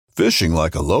Fishing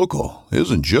like a local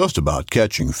isn't just about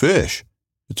catching fish.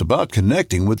 It's about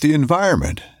connecting with the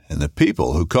environment and the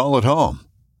people who call it home.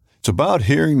 It's about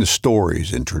hearing the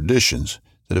stories and traditions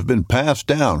that have been passed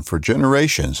down for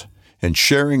generations and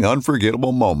sharing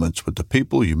unforgettable moments with the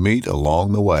people you meet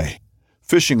along the way.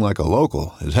 Fishing like a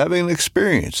local is having an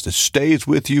experience that stays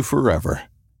with you forever.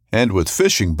 And with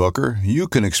Fishing Booker, you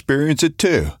can experience it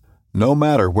too, no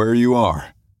matter where you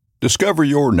are. Discover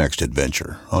your next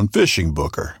adventure on Fishing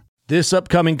Booker. This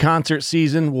upcoming concert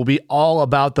season will be all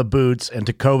about the boots, and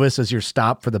Tecovas is your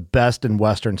stop for the best in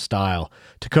Western style.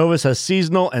 Tecovas has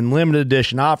seasonal and limited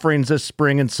edition offerings this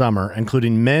spring and summer,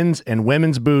 including men's and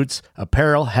women's boots,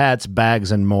 apparel, hats,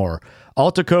 bags, and more.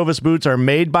 All Tecovas boots are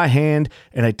made by hand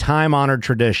in a time-honored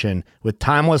tradition with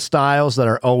timeless styles that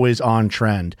are always on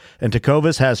trend. And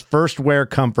Tecovas has first wear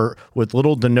comfort with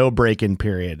little to no break-in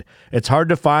period. It's hard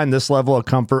to find this level of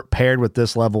comfort paired with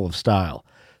this level of style.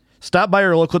 Stop by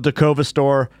your local Tecovas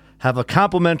store, have a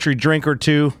complimentary drink or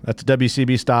two, that's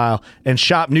WCB style, and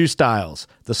shop new styles.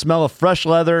 The smell of fresh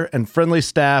leather and friendly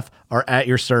staff are at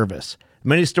your service.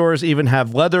 Many stores even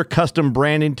have leather custom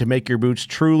branding to make your boots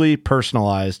truly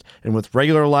personalized. And with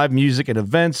regular live music and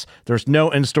events, there's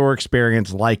no in-store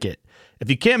experience like it.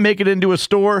 If you can't make it into a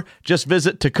store, just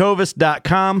visit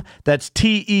tecovas.com. That's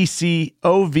TECOVAS.com.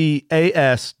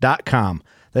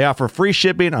 They offer free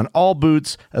shipping on all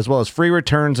boots, as well as free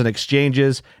returns and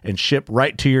exchanges, and ship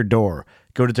right to your door.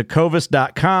 Go to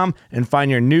tecovas.com and find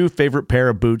your new favorite pair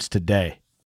of boots today.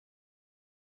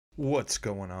 What's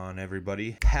going on,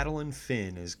 everybody? Paddle and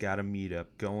Fin has got a meetup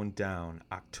going down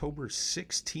October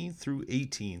 16th through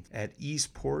 18th at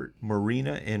Eastport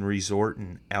Marina and Resort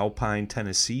in Alpine,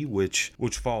 Tennessee, which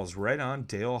falls right on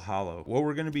Dale Hollow. What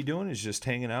we're going to be doing is just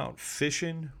hanging out,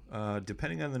 fishing.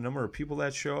 Depending on the number of people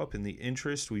that show up and the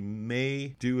interest, we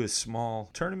may do a small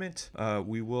tournament.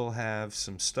 We will have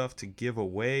some stuff to give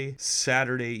away.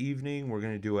 Saturday evening, we're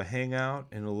going to do a hangout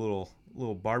and a little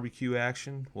barbecue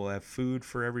action. We'll have food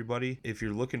for everybody. If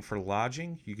you're looking for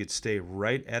lodging, you could stay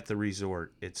right at the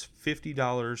resort. It's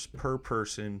 $50 per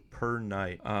person per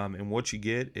night. And what you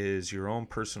get is your own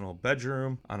personal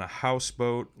bedroom on a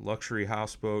houseboat, luxury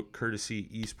houseboat, courtesy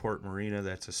Eastport Marina.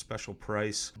 That's a special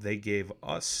price they gave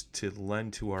us to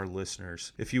lend to our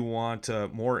listeners. If you want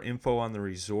more info on the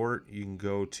resort, you can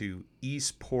go to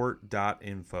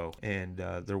eastport.info and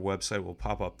their website will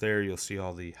pop up there. You'll see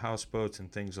all the houseboats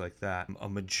and things like that. A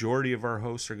majority of our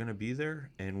hosts are going to be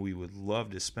there, and we would love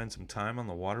to spend some time on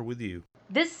the water with you.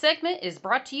 This segment is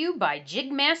brought to you by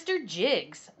Jigmaster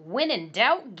Jigs. When in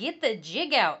doubt, get the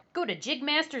jig out. Go to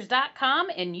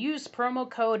jigmasters.com and use promo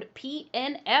code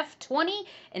PNF20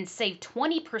 and save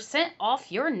 20%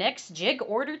 off your next jig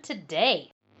order today.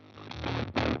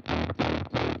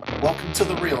 Welcome to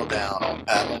The Reel Down on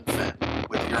Paddle and Fin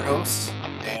with your hosts,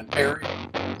 Dan Perry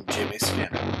and Jimmy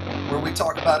Skinner, where we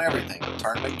talk about everything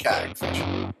tournament kayak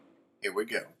fishing. Here we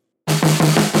go.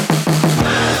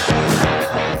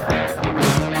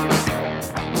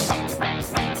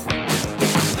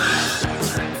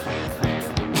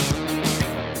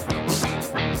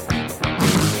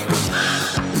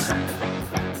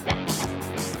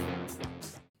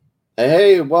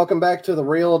 Hey, welcome back to The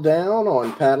Reel Down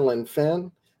on Paddle and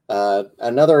Fin.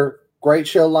 Another great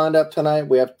show lined up tonight.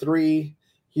 We have three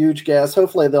huge guests.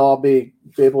 Hopefully they'll all be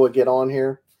able to get on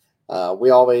here. We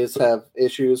always have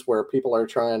issues where people are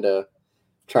trying to,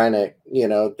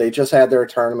 they just had their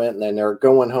tournament and then they're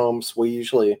going home. So we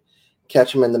usually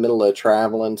catch them in the middle of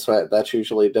traveling. So that's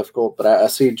usually difficult. But I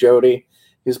see Jody.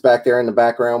 He's back there in the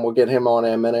background. We'll get him on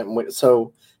in a minute.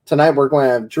 So tonight we're going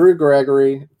to have Drew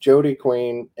Gregory, Jody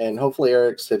Queen, and hopefully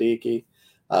Eric Siddiqi.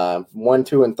 1,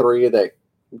 2, and 3 that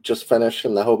just finished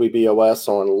in the Hobie BOS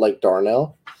on Lake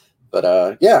Darnell. But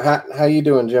how you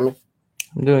doing, Jimmy?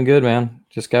 I'm doing good, man.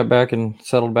 Just got back and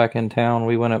settled back in town.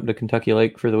 We went up to Kentucky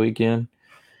Lake for the weekend.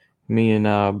 Me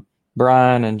and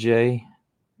Brian and Jay.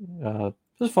 It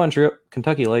was a fun trip.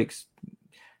 Kentucky Lake's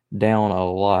down a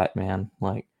lot, man.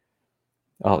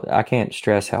 I can't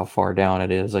stress how far down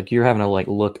it is. You're having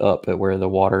to look up at where the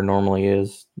water normally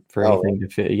is for anything to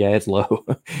fit. Yeah, it's low.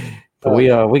 But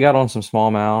we got on some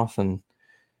smallmouth, and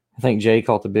I think Jay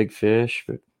caught the big fish.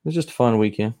 But it was just a fun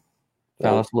weekend.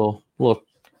 Found us a little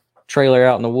trailer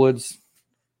out in the woods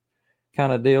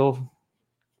kind of deal,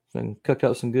 and cooked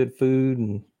up some good food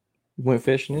and went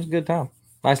fishing. It was a good time.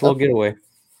 Nice little getaway.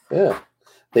 Yeah.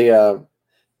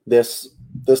 This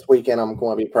weekend I'm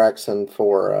going to be practicing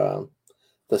for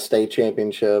the state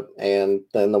championship, and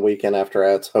then the weekend after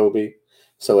that's Hobie.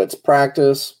 So it's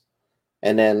practice,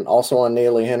 and then also on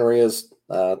Neely Henry is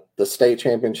the state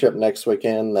championship next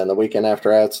weekend. Then the weekend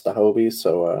after that's the Hobie.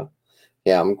 So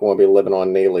yeah, I'm going to be living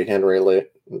on Neely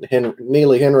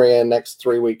Henry next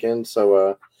 3 weekends.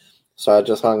 So I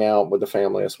just hung out with the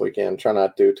family this weekend. Try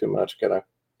not to do too much.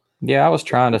 Yeah, I was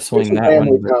trying to swing that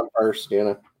family one. time first,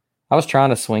 I was trying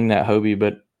to swing that Hobie,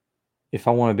 but if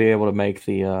I want to be able to make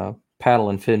the paddle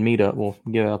and fin meetup, we'll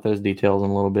give out those details in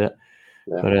a little bit.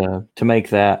 Yeah. But to make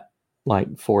that like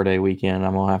 4-day weekend,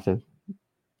 I'm gonna have to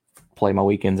play my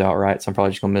weekends outright. So I'm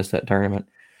probably just gonna miss that tournament.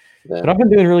 Yeah. But I've been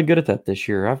doing really good at that this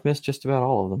year. I've missed just about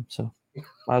all of them, so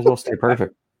might as well stay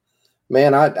perfect.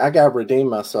 Man, I got to redeem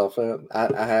myself.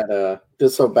 I had did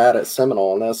so bad at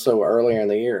Seminole, and that's so early in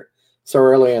the year. So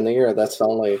early in the year, that's the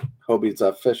only Hobies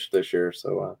I've fished this year.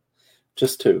 So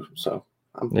just 2. So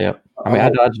I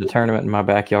dodged a tournament in my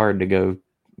backyard to go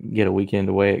get a weekend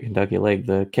away at Kentucky Lake.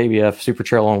 The KBF Super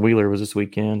Trail on Wheeler was this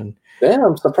weekend, and damn,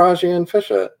 I'm surprised you didn't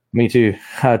fish it. Me too.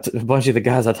 A bunch of the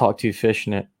guys I talked to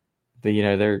fishing it, but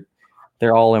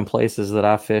they're all in places that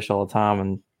I fish all the time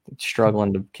and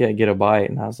struggling to get a bite.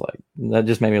 And I was like, that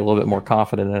just made me a little bit more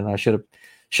confident, and I should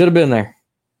have been there.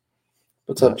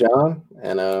 What's up, John?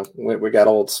 And we got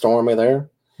old Stormy there.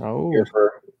 Oh, here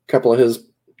for a couple of his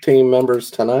team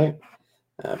members tonight.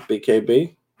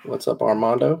 BKB. What's up,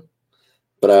 Armando?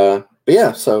 But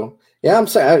yeah, so yeah, I'm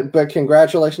saying, but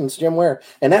congratulations, Jim Ware.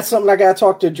 And that's something I got to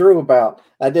talk to Drew about.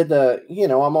 I did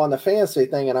I'm on the fantasy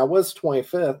thing, and I was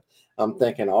 25th. I'm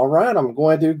thinking, all right, I'm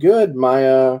going to do good.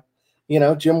 My,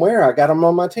 Jim Ware, I got him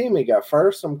on my team. He got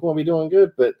first. I'm going to be doing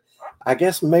good. But I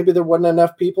guess maybe there wasn't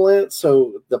enough people in it,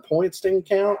 so the points didn't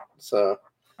count. So,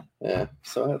 yeah,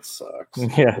 so that sucks.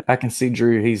 Yeah, I can see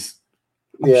Drew. I'm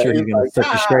sure he's going to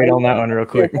set you straight on that one real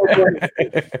quick.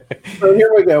 So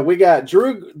here we go. We got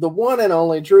Drew, the one and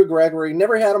only Drew Gregory.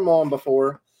 Never had him on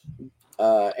before.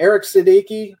 Eric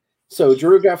Siddiqi. So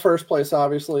Drew got first place,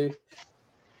 obviously.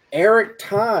 Eric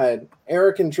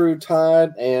and Drew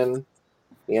tied, and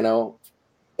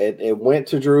it went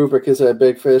to Drew because of a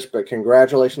big fish, but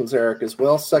congratulations, Eric, as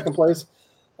well. Second place.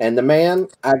 And the man,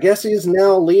 I guess he's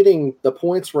now leading the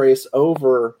points race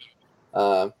over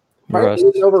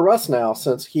Russ now,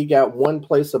 since he got one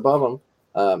place above him.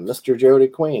 Mr. Jody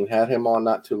Queen had him on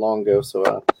not too long ago.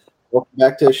 So welcome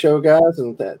back to the show, guys,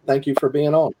 and thank you for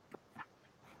being on.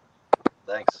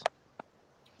 Thanks.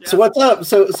 So what's up?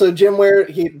 So Jim Ware,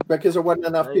 because there wasn't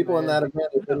enough people in that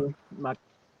event.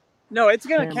 No, it's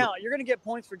going to count. You're going to get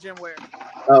points for Jim Ware.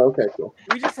 Oh, okay, cool.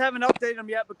 We just haven't updated them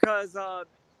yet because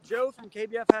Joe from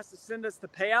KBF has to send us the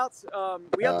payouts.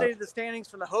 We updated the standings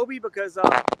from the Hobie because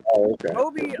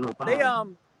Hobie,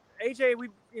 AJ,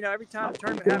 every time the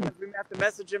tournament happens, we have to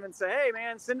message him and say, hey,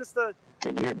 man, send us the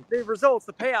results,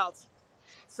 the payouts.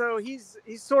 So he's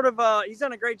sort of he's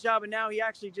done a great job, and now he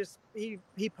actually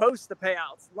he posts the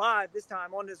payouts live this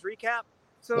time on his recap.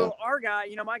 So our guy,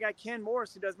 my guy Ken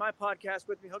Morris, who does my podcast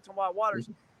with me, Hooked on Wild Waters,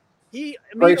 he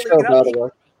immediately great show, by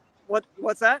the way.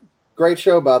 What's that? Great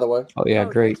show, by the way. Oh yeah,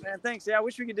 great. Thanks, man. Thanks. Yeah, I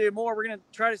wish we could do more. We're gonna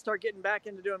try to start getting back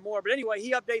into doing more. But anyway,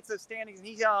 he updates those standings, and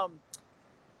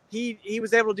he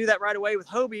was able to do that right away with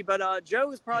Hobie. But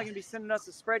Joe is probably gonna be sending us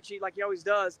a spreadsheet like he always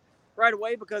does right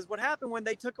away, because what happened when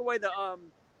they took away the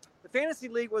fantasy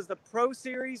league was the Pro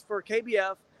Series for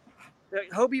KBF, the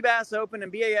Hobie Bass Open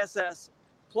and BASS,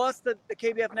 plus the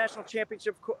KBF National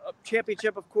Championship,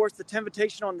 of course, the 10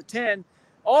 Invitational on the 10,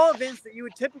 all events that you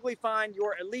would typically find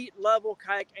your elite level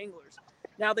kayak anglers.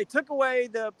 Now, they took away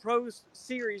the Pro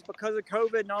Series because of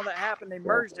COVID and all that happened. They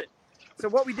merged it. So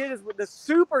what we did is with the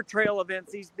Super Trail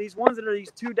events, these ones that are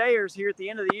these 2-dayers here at the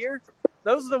end of the year,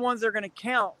 those are the ones that are going to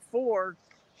count for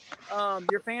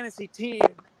your fantasy team.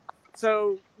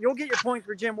 So you'll get your points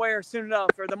for Jim Ware soon enough,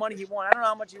 or the money he won. I don't know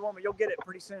how much you won, but you'll get it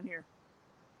pretty soon here.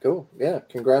 Cool. Yeah.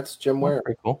 Congrats, Jim Ware.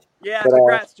 Pretty cool. Yeah.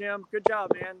 Congrats, Jim. Good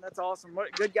job, man. That's awesome. What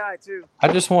a good guy too. I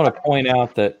just want to point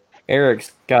out that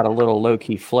Eric's got a little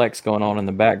low-key flex going on in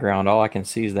the background. All I can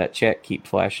see is that check keep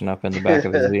flashing up in the back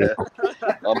of his vehicle.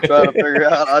 I'm trying to figure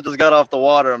out. I just got off the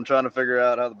water. I'm trying to figure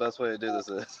out how the best way to do this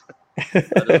is. I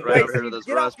just ran over here to this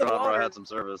restaurant where I had some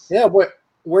service. Yeah.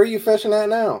 Where are you fishing at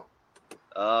now?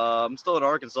 I'm still in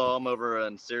Arkansas. I'm over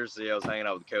in Searcy. I was hanging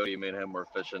out with Cody. Me and him were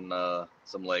fishing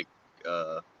some lake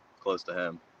close to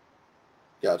him.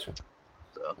 Gotcha.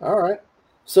 So. All right.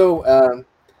 So,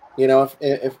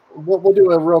 if we'll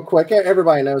do a real quick.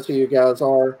 Everybody knows who you guys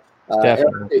are.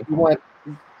 Definitely. Eric, you want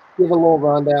to give a little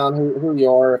rundown who you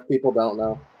are if people don't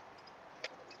know.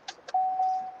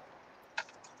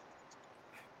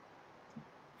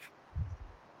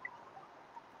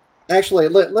 Actually,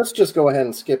 let's just go ahead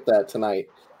and skip that tonight.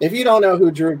 If you don't know who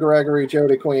Drew Gregory,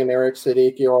 Jody Queen, Eric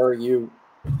Siddiqi are,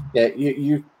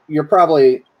 you're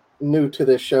probably new to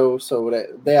this show. So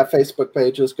they have Facebook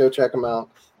pages. Go check them out.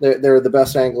 They're the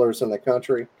best anglers in the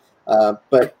country.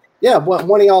 But yeah,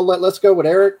 one of y'all, let's go with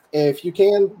Eric. If you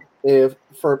can, if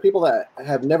for people that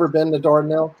have never been to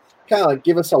Dardanelle, kind of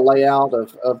give us a layout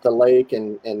of the lake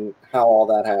and how all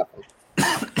that happened.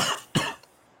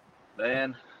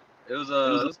 Man, it was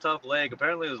a tough lake.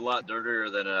 Apparently, it was a lot dirtier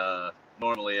than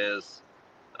normally is.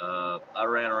 I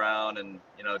ran around, and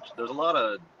there's a lot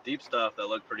of deep stuff that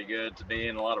looked pretty good to me,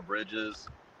 and a lot of bridges.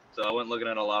 So I went looking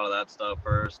at a lot of that stuff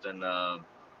first, and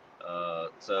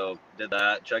so did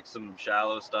that. Checked some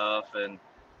shallow stuff, and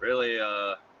really,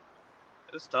 it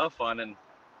was tough finding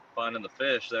the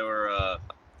fish. They were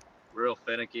real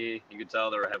finicky. You could tell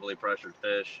they were heavily pressured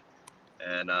fish,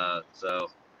 and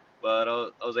but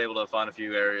I was able to find a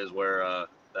few areas where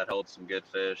that held some good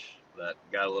fish that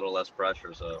got a little less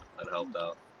pressure, so that helped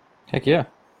out. Heck yeah.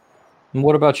 And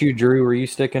what about you, Drew? Were you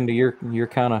sticking to your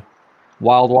kind of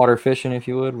wild water fishing, if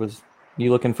you would? Was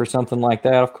you looking for something like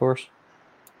that, of course?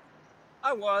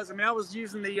 I was. I mean, I was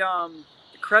using the The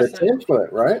Crescent.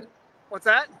 10-foot, right? What's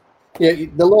that? Yeah,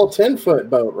 the little 10-foot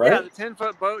boat, right? Yeah, the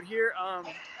 10-foot boat here. I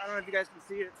don't know if you guys can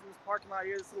see it. It's in this parking lot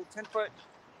here. This little 10-foot.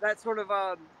 That sort of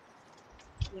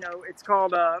it's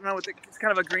called I don't know what it's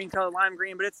kind of a green color, lime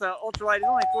green, but it's ultralight. It's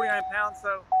only 49 pounds,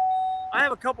 so I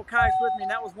have a couple kayaks with me,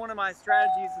 and that was one of my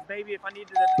strategies. Is maybe if I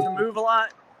needed to move a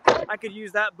lot, I could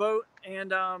use that boat,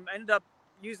 and I ended up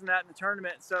using that in the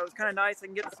tournament. So it's kind of nice. I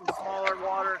can get some smaller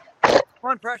water,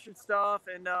 unpressured stuff,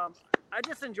 and I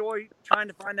just enjoy trying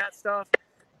to find that stuff.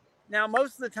 Now,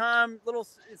 most of the time, little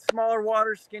smaller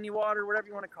water, skinny water, whatever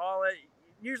you want to call it,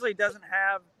 usually doesn't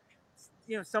have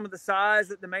some of the size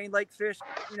that the main lake fish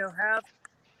have.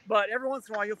 But every once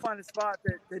in a while, you'll find a spot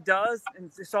that does,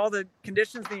 and just all the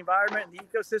conditions, the environment, and the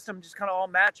ecosystem just kind of all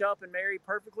match up and marry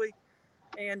perfectly.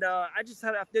 And I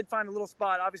did find a little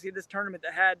spot, obviously, this tournament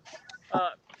that had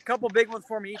a couple big ones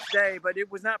for me each day, but it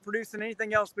was not producing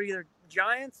anything else but either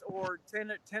giants or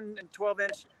 10 and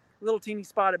 12-inch little teeny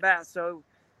spotted bass. So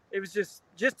it was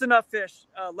just enough fish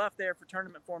left there for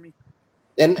tournament for me.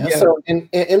 And so in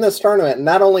this tournament,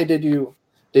 not only did you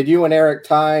and Eric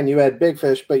tie and you had big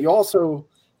fish, but you also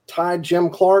tied Jim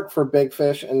Clark for big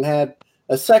fish and had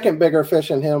a second bigger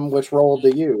fish in him, which rolled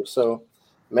to you. So,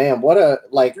 man, what a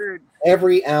Dude.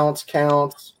 Every ounce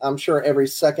counts. I'm sure every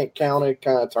second counted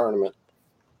kind of tournament.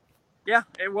 Yeah,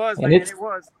 it was, And man. It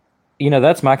was.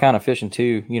 That's my kind of fishing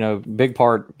too. Big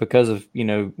part because of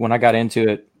when I got into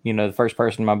it. The first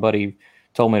person my buddy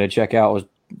told me to check out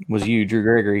was you, Drew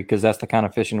Gregory, because that's the kind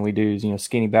of fishing we do. Is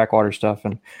skinny backwater stuff,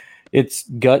 and it's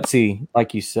gutsy,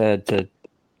 like you said, to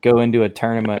go into a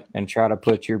tournament and try to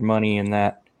put your money in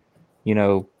that.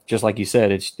 Just like you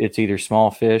said, it's either small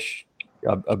fish,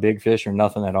 a big fish, or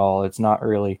nothing at all. It's not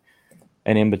really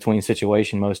an in-between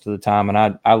situation most of the time,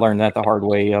 and I learned that the hard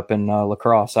way up in La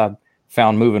Crosse. I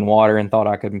found moving water and thought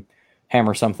I could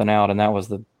hammer something out, and that was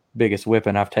the biggest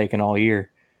whipping I've taken all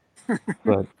year.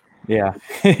 But yeah,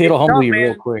 it'll humble you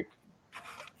real quick.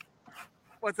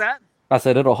 What's that? I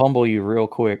said it'll humble you real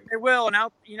quick. It will, and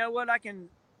you know what? I can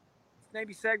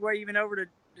maybe segue even over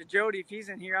to Jody if he's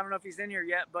in here. I don't know if he's in here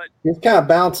yet, but he's kind of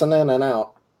bouncing in and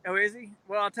out. Oh, is he?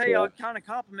 Well, I'll tell you, I'll kind of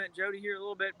compliment Jody here a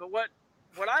little bit. But what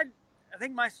I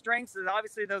think my strengths is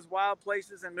obviously those wild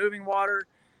places and moving water,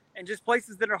 and just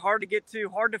places that are hard to get to,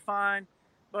 hard to find.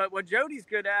 But what Jody's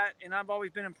good at, and I've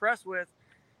always been impressed with,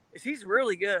 is he's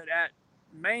really good at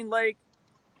main lake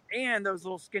and those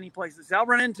little skinny places. I'll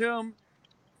run into him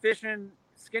fishing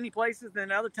skinny places,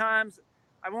 then other times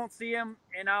I won't see him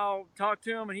and I'll talk to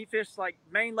him and he fishes like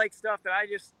main lake stuff that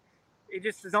it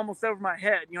just is almost over my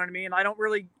head. You know what I mean? I don't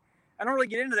really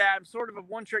get into that. I'm sort of a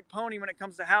one-trick pony when it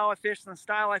comes to how I fish and the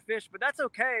style I fish, but that's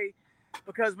okay,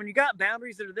 because when you got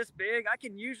boundaries that are this big, I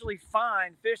can usually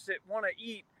find fish that want to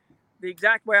eat the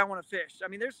exact way I want to fish. I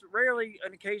mean, there's rarely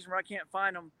an occasion where I can't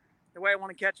find them the way I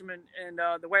want to catch them and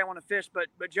the way I want to fish. But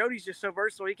Jody's just so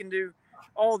versatile; he can do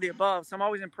all of the above. So I'm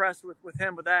always impressed with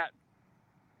him with that.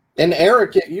 And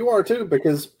Eric, you are too,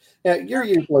 because you're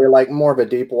usually like more of a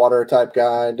deep water type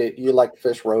guy. You like to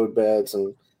fish road beds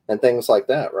and things like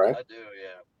that, right? I do,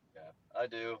 yeah, I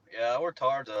do. Yeah, I worked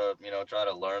hard to try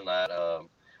to learn that.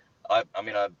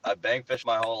 I bank fished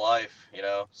my whole life,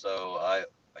 so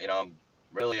I'm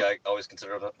really, I always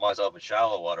consider myself a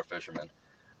shallow water fisherman.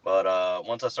 But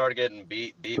once I started getting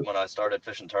beat deep when I started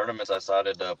fishing tournaments, I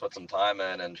decided to put some time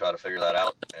in and try to figure that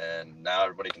out. And now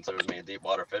everybody considers me a deep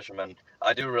water fisherman.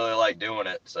 I do really like doing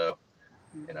it, so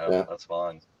that's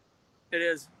fun. It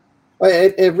is.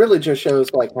 It really just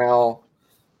shows like how.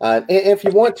 If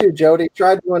you want to, Jody,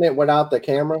 try doing it without the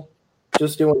camera.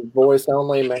 Just doing voice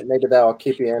only. Maybe that'll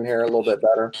keep you in here a little bit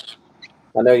better.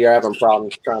 I know you're having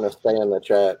problems trying to stay in the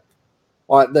chat.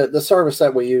 the service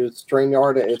that we use,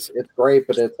 StreamYard, it's great,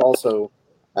 but it's also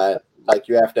like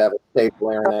you have to have a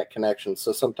stable internet connection,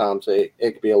 so sometimes it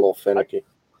can be a little finicky.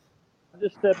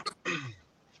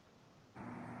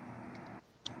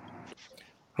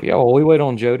 Yeah, well, we wait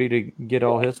on Jody to get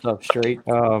all his stuff straight.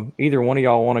 Either one of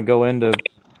y'all want to go into,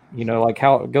 like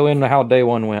go into how day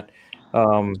one went.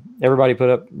 Everybody put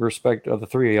up the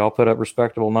three of y'all put up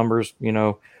respectable numbers,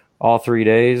 all 3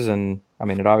 days. And I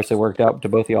mean, it obviously worked out to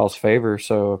both of y'all's favor.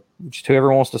 So just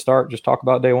whoever wants to start, just talk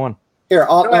about day one. Here,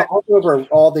 I'll go over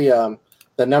all the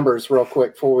numbers real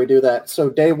quick before we do that.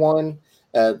 So day one,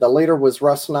 the leader was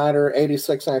Russ Snyder,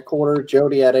 86.25.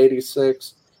 Jody had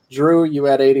 86. Drew, you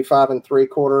had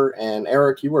 85.75, and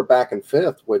Eric, you were back in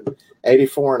fifth with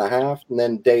 84.5. And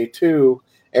then day two,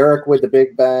 Eric with the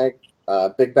big bag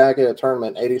of the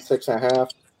tournament, 86.5.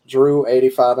 Drew,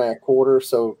 85.25.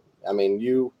 So I mean,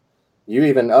 you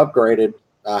even upgraded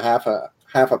a half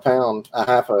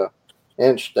a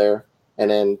inch there.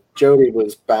 And then Jody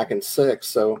was back in sixth.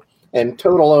 So in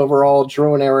total overall,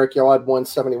 Drew and Eric, y'all had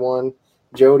 171.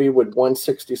 Jody with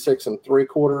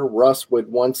 166.75, Russ with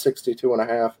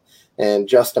 162.5, and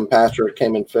Justin Patrick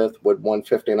came in fifth with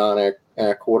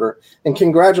 159.25. And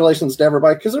congratulations to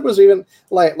everybody, because it was even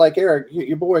like Eric,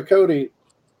 your boy Cody,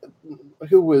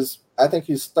 who was, I think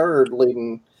he's third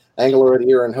leading angler of the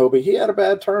year in Hobie. He had a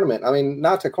bad tournament. I mean,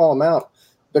 not to call him out,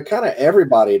 but kind of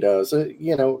everybody does.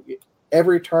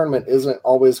 Every tournament isn't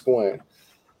always going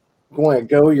to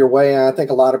go your way. And I think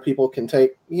a lot of people can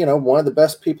take, one of the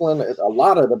best people a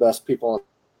lot of the best people in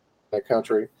the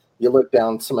country. You look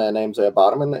down some of the names at the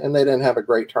bottom, and they didn't have a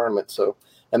great tournament. So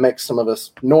it makes some of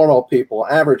us normal people,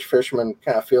 average fishermen,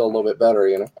 kind of feel a little bit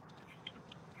better,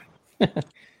 But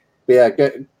yeah,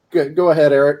 go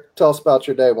ahead, Eric. Tell us about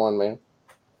your day one, man.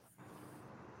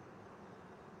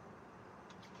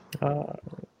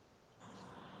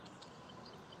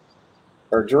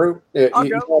 Or Drew,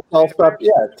 tell us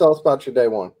about your day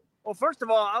one. Well, first of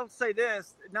all, I'll say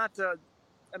this,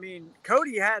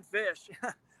 Cody had fish.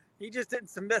 He just didn't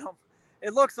submit them.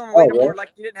 It looks on the leaderboard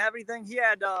like he didn't have anything. He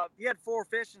had 4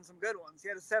 fish and some good ones. He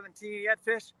had a 17. He had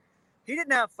fish. He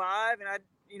didn't have 5, and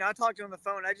I talked to him on the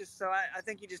phone. I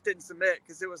think he just didn't submit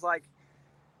because it was like,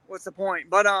 what's the point?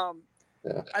 But I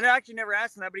actually never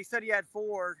asked him that, but he said he had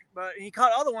 4. But he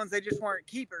caught other ones; they just weren't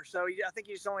keepers. So I think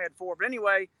he just only had 4. But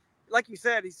anyway, like you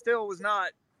said, he still was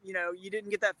not. You didn't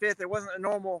get that fifth. It wasn't a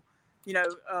normal,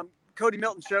 Cody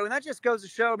Milton show, and that just goes to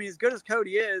show. I mean, as good as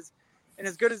Cody is, and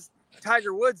as good as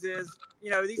Tiger Woods is,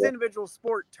 these individual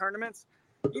sport tournaments,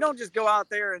 you don't just go out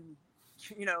there and,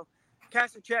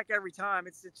 cash a check every time.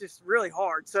 It's just really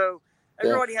hard. So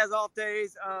everybody has off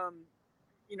days,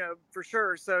 for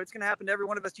sure. So it's going to happen to every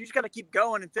one of us. You just got to keep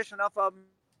going and fish enough of them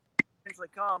eventually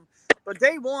come. But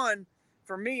day one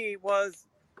for me was,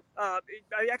 I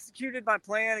executed my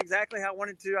plan exactly how I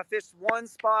wanted to. I fished one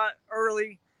spot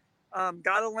early,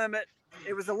 got a limit.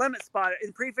 It was a limit spot.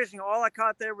 In pre-fishing, all I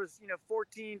caught there was,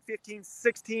 14, 15,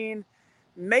 16,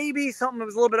 maybe something that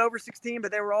was a little bit over 16,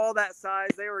 but they were all that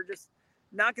size. They were just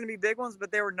not going to be big ones, but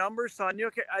they were numbers. So I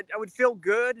knew I would feel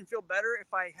good and feel better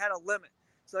if I had a limit.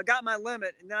 So I got my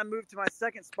limit, and then I moved to my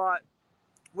second spot,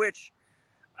 which,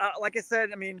 like I said,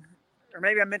 or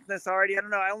maybe I mentioned this already. I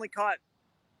don't know. I only caught,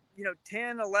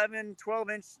 10, 11,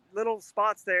 12-inch little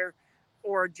spots there,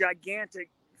 or a gigantic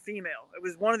female. It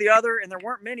was one or the other, and there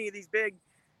weren't many of these big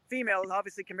females,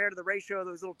 obviously, compared to the ratio of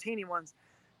those little teeny ones.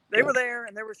 They were there,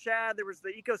 and there was shad. There was the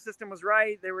ecosystem was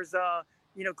right. There was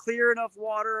clear enough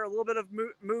water, a little bit of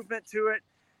movement to it.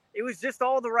 It was just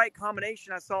all the right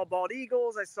combination. I saw bald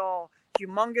eagles. I saw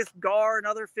humongous gar and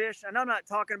other fish. And I'm not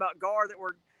talking about gar that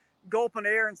were gulping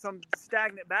air in some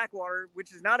stagnant backwater,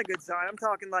 which is not a good sign. I'm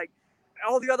talking like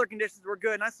all the other conditions were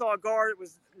good. And I saw a gar that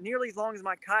was nearly as long as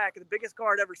my kayak, the biggest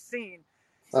gar I'd ever seen.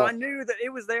 So I knew that it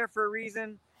was there for a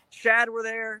reason. Shad were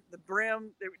there, the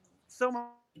brim, so much.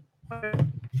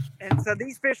 And so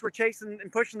these fish were chasing and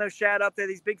pushing those shad up there,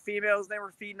 these big females. They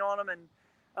were feeding on them,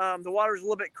 and the water was a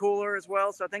little bit cooler as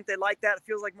well. So I think they like that. It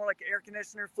feels like more like an air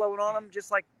conditioner flowing on them,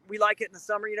 just like we like it in the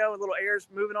summer, a little air's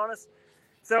moving on us.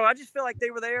 So I just feel like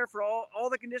they were there for all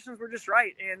the conditions were just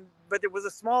right. But it was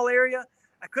a small area.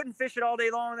 I couldn't fish it all day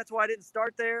long. That's why I didn't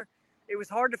start there. It was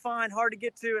hard to find, hard to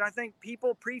get to. And I think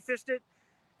people pre-fished it,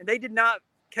 and they did not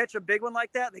catch a big one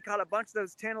like that. They caught a bunch of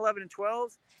those 10, 11, and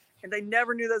 12s, and they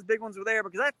never knew those big ones were there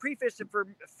because I pre-fished it for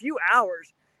a few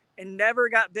hours and never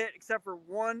got bit except for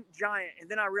one giant. And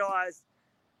then I realized,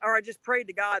 or I just prayed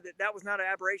to God that was not an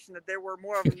aberration, that there were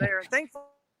more of them there. And thankfully,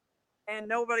 and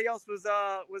nobody else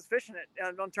was fishing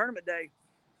it on tournament day.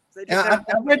 So I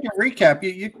read your recap.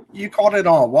 You caught it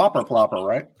on a whopper plopper,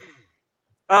 right?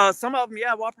 Some of them,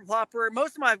 yeah, whopper plopper.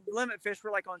 Most of my limit fish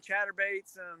were like on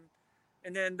chatterbaits,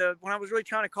 and then when I was really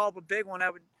trying to call up a big one, I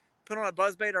would put on a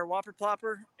buzzbait or a whopper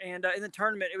plopper. And in the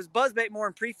tournament, it was buzzbait more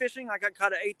in pre-fishing. Like I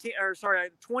caught a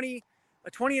 20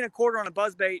 and a quarter on a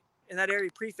buzzbait in that area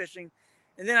pre-fishing,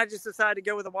 and then I just decided to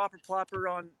go with a whopper plopper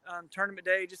on tournament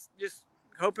day, just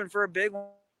hoping for a big one.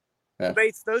 Yeah.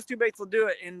 Those two baits will do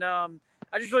it. And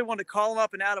I just really wanted to call them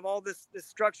up and out of all this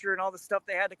structure and all the stuff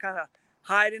they had to kind of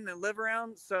hide in and live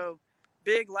around. So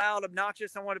big, loud,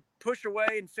 obnoxious. I want to push away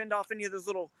and fend off any of those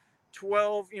little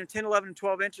 12, 10, 11, and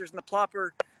 12 inches. And the plopper,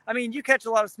 I mean, you catch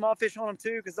a lot of small fish on them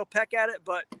too because they'll peck at it,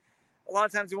 but a lot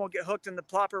of times they won't get hooked, and the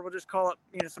plopper will just call up,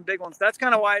 some big ones. That's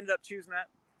kind of why I ended up choosing that.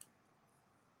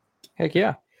 Heck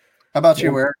yeah. How about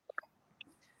you, Eric?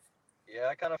 Yeah,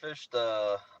 I kind of fished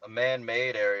a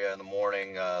man-made area in the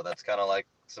morning. That's kind of like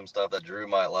some stuff that Drew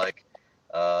might like.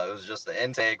 It was just the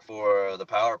intake for the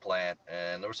power plant,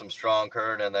 and there was some strong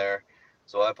current in there.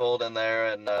 So I pulled in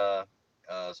there and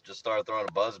just started throwing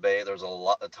a buzz bait. There was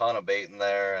a ton of bait in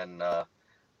there, and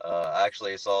I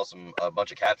actually saw a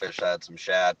bunch of catfish had some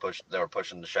shad. They were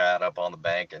pushing the shad up on the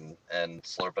bank and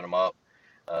slurping them up.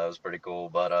 It was pretty cool.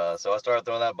 But so I started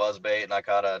throwing that buzz bait, and I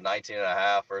caught a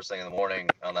 19.5 first thing in the morning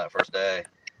on that first day.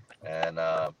 And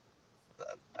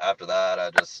after that, I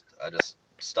just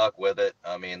stuck with it.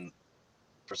 I mean,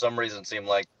 for some reason, it seemed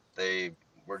like they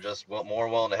were just more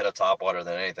willing to hit a topwater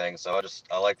than anything. So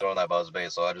I like throwing that buzz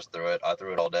bait, so I just threw it. I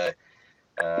threw it all day.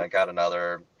 I got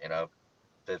another,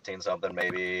 15 something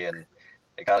maybe, and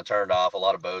it kind of turned off. A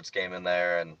lot of boats came in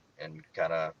there and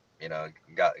kind of,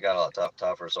 got a lot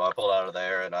tougher. So I pulled out of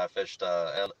there and I fished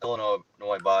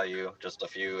Illinois Bayou, just a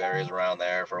few areas around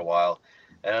there for a while.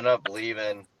 And ended up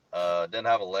leaving. Didn't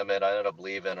have a limit. I ended up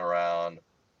leaving around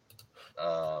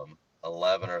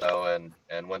 11 or so,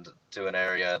 and went to an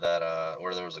area that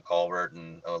where there was a culvert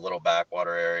and a little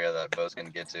backwater area that boats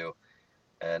can get to,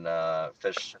 and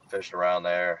fished around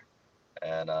there.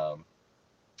 And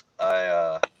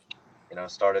I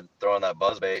started throwing that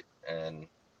buzzbait, and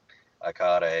I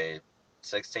caught a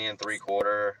 16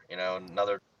 3/4.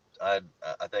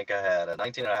 I think I had a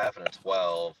 19.5 and a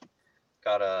 12.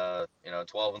 Got a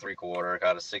 12 3/4.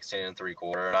 Got a 16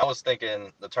 3/4. And I was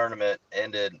thinking the tournament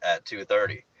ended at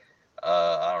 2:30.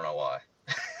 I don't know why.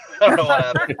 I don't know what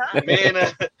happened.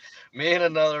 Me and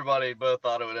another buddy both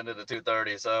thought it would end at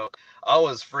 2:30. So I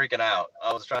was freaking out.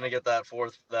 I was trying to get that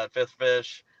fifth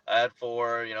fish. I had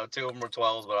 4, 2 of them were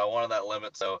 12s, but I wanted that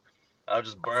limit. So I was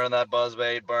just burning that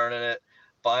buzzbait, burning it.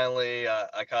 Finally,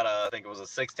 I caught I think it was a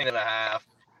 16.5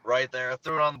 right there.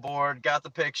 Threw it on the board, got the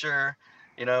picture,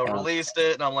 released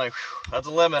it. And I'm like, that's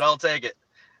a limit. I'll take it.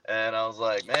 And I was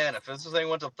like, man, if this thing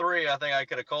went to 3, I think I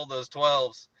could have called those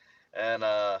 12s. And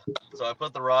so I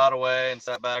put the rod away and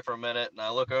sat back for a minute, and I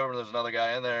look over and there's another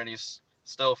guy in there and he's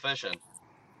still fishing.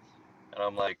 And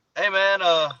I'm like, hey man,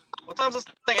 what time's this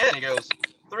thing in? He goes,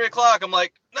 3 o'clock. I'm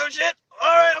like, no shit. All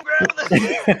right, I'm grabbing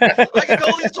this. I can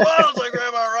call these 12s. I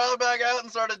grabbed my rod back out and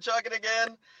started chucking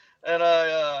again. And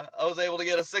I was able to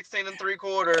get a 16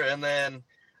 3/4. And then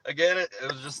again, it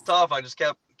was just tough. I just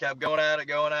kept going at it.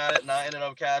 And I ended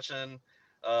up catching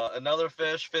another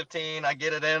fish, 15. I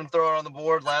get it in, throw it on the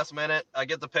board last minute. I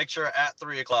get the picture at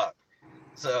 3 o'clock.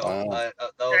 So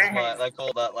I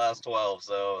called that last 12.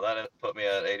 So that put me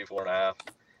at 84.5.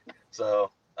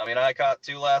 So, I mean, I caught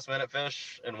 2 last minute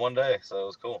fish in one day. So it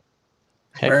was cool.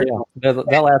 Heck yeah.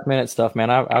 That last minute stuff, man.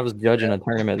 I was judging a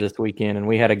tournament this weekend, and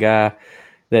we had a guy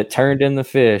that turned in the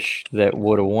fish that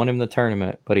would have won him the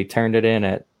tournament, but he turned it in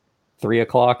at 3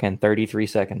 o'clock and 33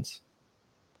 seconds.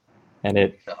 And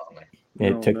it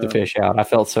took the fish out. I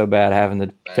felt so bad having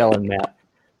to tell him that.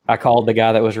 I called the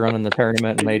guy that was running the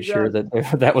tournament and made sure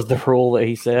that was the rule that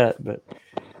he set. But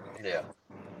yeah.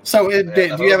 So,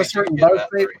 do you have a certain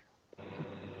buzzbait?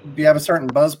 Do you have a certain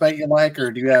buzzbait you like,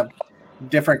 or do you have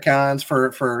different kinds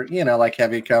for like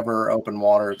heavy cover, open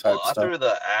water type stuff? I threw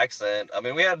the accent. I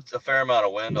mean, we had a fair amount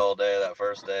of wind all day that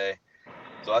first day,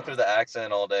 so I threw the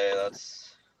accent all day.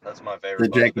 That's my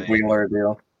favorite. The Jacob Wheeler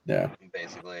deal. Yeah.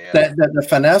 Basically, yeah. The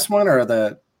finesse one, or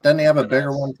doesn't he have a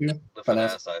bigger one too? The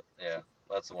finesse,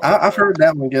 that's the one. I've heard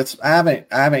that one gets. I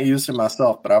haven't used it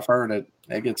myself, but I've heard it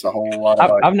gets a whole lot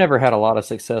of. I've never had a lot of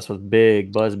success with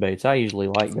big buzz baits. I usually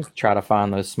like to try to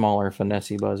find those smaller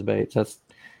finesse buzz baits.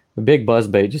 The big buzz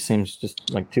bait just seems just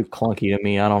like too clunky to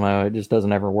me. I don't know. It just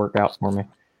doesn't ever work out for me.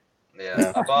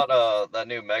 Yeah, I bought that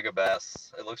new Mega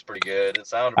Bass. It looks pretty good. It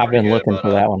sounded. I've been looking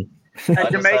for that one.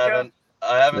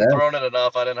 I haven't thrown it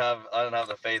enough. I didn't have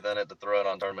the faith in it to throw it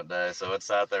on tournament day, so it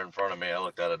sat there in front of me. I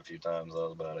looked at it a few times. That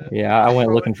was about it. Yeah, I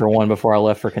went looking for one before I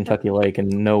left for Kentucky Lake, and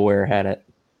nowhere had it.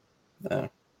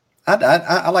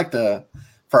 I like the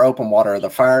for open water, the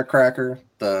firecracker,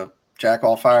 the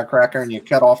jackall firecracker, and you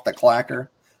cut off the clacker.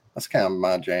 That's kind of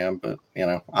my jam, but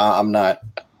I'm not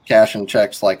cashing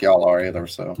checks like y'all are either,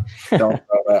 so don't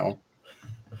throw that one.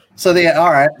 So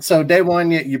all right. So day one,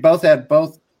 you both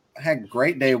had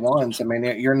great day ones. I mean,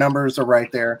 your numbers are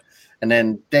right there. And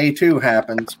then day two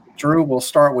happens. Drew, we'll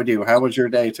start with you. How was your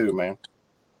day two, man?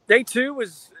 Day two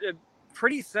was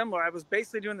pretty similar. I was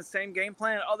basically doing the same game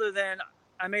plan, other than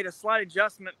I made a slight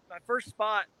adjustment. My first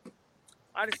spot,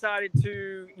 I decided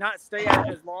to not stay at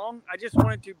it as long. I just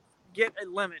wanted to get a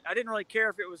limit. I didn't really care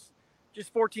if it was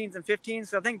just 14s and 15s.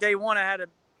 So I think day one I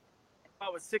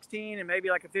was 16 and maybe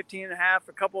like a 15 and a half,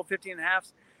 a couple of 15 and a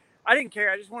halves. I didn't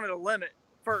care. I just wanted a limit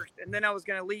first. And then I was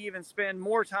going to leave and spend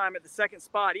more time at the second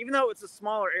spot. Even though it's a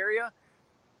smaller area,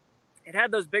 it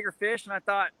had those bigger fish. And I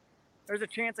thought there's a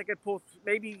chance I could pull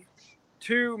maybe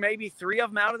 2, maybe 3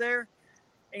 of them out of there.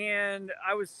 And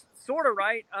I was sort of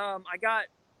right. I got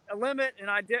a limit, and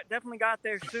I definitely got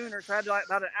there sooner. So I had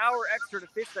about an hour extra to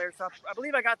fish there. So I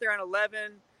believe I got there around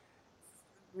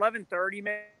 11:30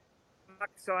 maybe.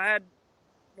 So I had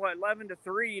 11 to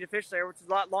 3 to fish there, which is a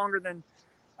lot longer than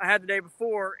I had the day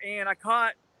before. And I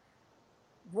caught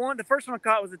one. The first one I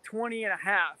caught was a 20 and a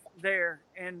half there,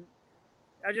 and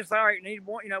I just thought, all right, need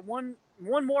one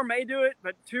more may do it,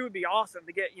 but 2 would be awesome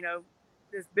to get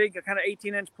this big kind of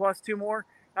 18-inch plus 2 more.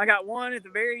 I got one at the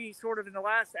very sort of in the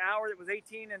last hour that was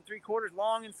 18 3/4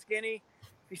 long and skinny.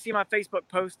 If you see my Facebook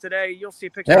post today, you'll see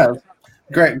a picture.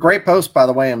 Yeah, great post, by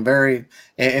the way. And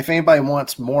if anybody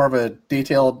wants more of a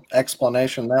detailed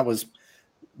explanation, that was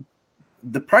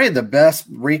probably the best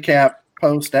recap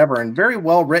post ever, and very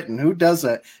well written. Who does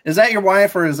that? Is that your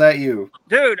wife or is that you?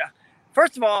 Dude,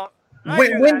 first of all,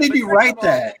 when did you write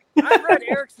that? I've read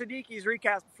Eric Siddiqi's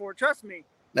recaps before. Trust me.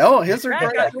 No, his are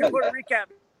great. Recap.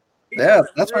 Yeah,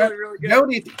 that's really, right.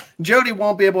 Really good. Jody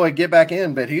won't be able to get back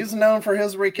in, but he's known for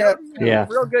his recap. Yeah,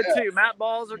 real good too. Matt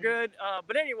balls are good.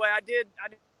 But anyway, I just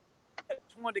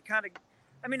wanted to kind of.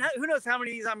 I mean, who knows how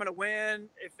many of these I'm going to win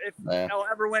if I'll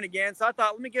ever win again. So I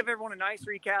thought, let me give everyone a nice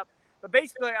recap. But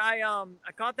basically, I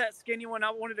caught that skinny one.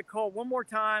 I wanted to call one more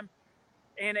time,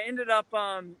 and I ended up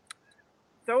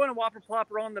throwing a whopper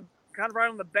plopper on the kind of right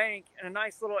on the bank in a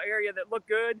nice little area that looked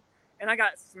good. And I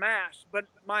got smashed, but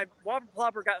my whopper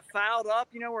plopper got fouled up,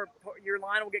 where your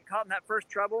line will get caught in that first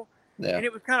treble. Yeah. And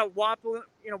it was kind of wobbling,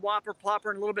 whopper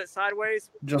plopper and a little bit sideways.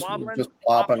 Just wobbling,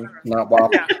 plopping, not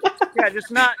wobbling. Yeah,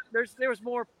 just not, there was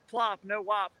more plop, no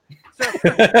whop.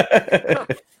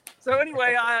 So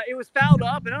anyway, it was fouled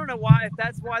up, and I don't know if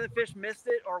that's why the fish missed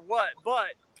it or what,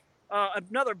 but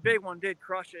another big one did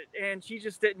crush it, and she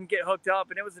just didn't get hooked up,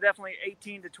 and it was definitely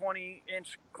 18 to 20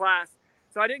 inch class.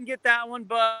 So I didn't get that one,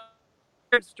 but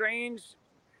strange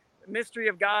mystery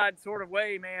of God sort of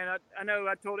way, man. I know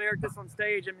I told Eric this on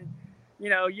stage. I mean,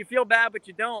 you feel bad, but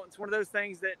you don't. It's one of those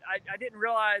things that I didn't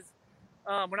realize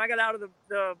when I got out of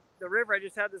the river. I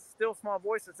just had this still small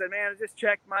voice that said, man, I just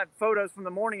checked my photos from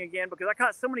the morning again, because I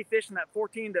caught so many fish in that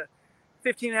 14 to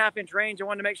 15 and a half inch range. I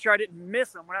wanted to make sure I didn't miss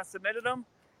them when I submitted them,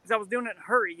 because I was doing it in a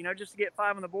hurry, just to get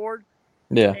 5 on the board.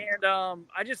 Yeah. And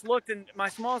I just looked, and my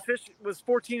smallest fish was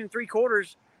 14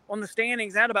 3/4 on the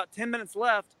standings. I had about 10 minutes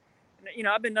left. And,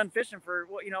 I've been done fishing for,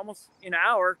 almost an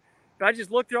hour. But I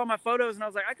just looked through all my photos, and I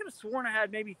was like, I could have sworn I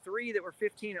had maybe 3 that were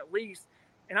 15 at least.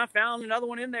 And I found another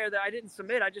one in there that I didn't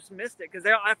submit. I just missed it because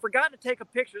I forgot to take a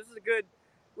picture. This is a good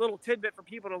little tidbit for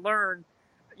people to learn.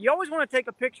 You always want to take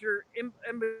a picture in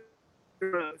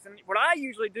those. And what I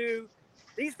usually do,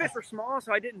 these fish were small,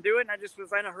 so I didn't do it, and I just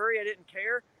was in a hurry. I didn't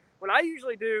care. What I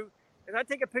usually do is I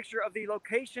take a picture of the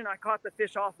location I caught the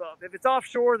fish off of. If it's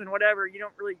offshore, then whatever, you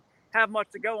don't really have much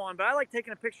to go on. But I like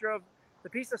taking a picture of the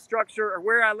piece of structure or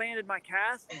where I landed my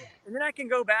cast, and then I can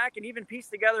go back and even piece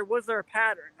together, was there a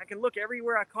pattern? I can look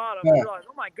everywhere I caught them and realize,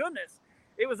 oh my goodness,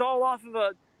 it was all off of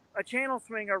a channel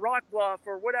swing, a rock bluff,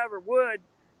 or whatever, wood.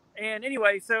 And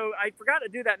anyway, so I forgot to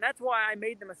do that, and that's why I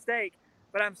made the mistake.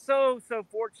 But I'm so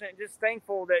fortunate and just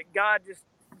thankful that God just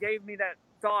gave me that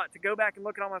thought to go back and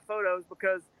look at all my photos,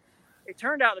 because it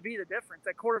turned out to be the difference,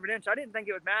 that 1/4 inch. I didn't think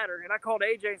it would matter. And I called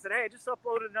AJ and said, hey, I just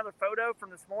uploaded another photo from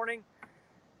this morning.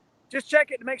 Just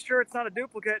check it to make sure it's not a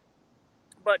duplicate.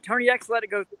 But Tony X let it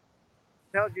go.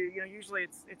 Tells you, usually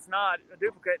it's not a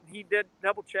duplicate. And he did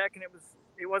double check, and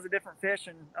it was a different fish.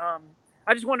 And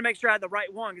I just wanted to make sure I had the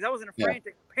right one, because I was in a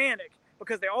frantic panic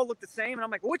because they all looked the same. And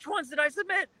I'm like, which ones did I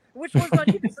submit? Which ones did I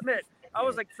need to submit? I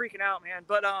was like freaking out, man.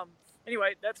 But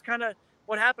anyway, that's kind of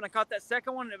what happened. I caught that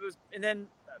second one, and then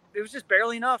it was just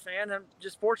barely enough, man. I'm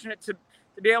just fortunate to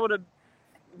be able to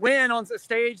win on a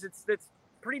stage that's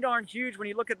pretty darn huge. When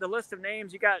you look at the list of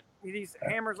names, you got these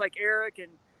hammers like Eric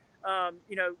and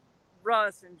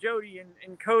Russ and Jody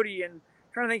and Cody, and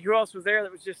trying to think who else was there.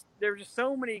 There were just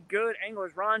so many good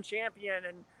anglers. Ron Champion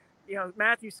and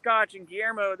Matthew Scotch and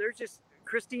Guillermo. There's just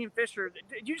Christine Fisher.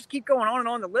 You just keep going on and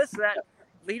on the list of that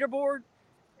leaderboard.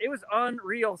 It was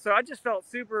unreal. So I just felt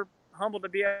super humbled to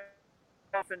be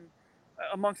and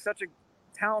amongst such a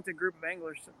talented group of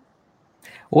anglers.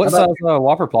 What size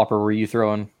whopper plopper were you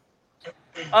throwing?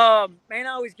 Man, I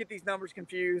always get these numbers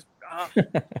confused.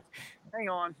 Hang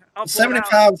on.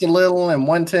 75's the little and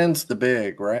 110's the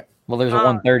big, right? Well, there's a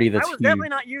 130 that's I was huge. definitely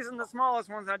not using the smallest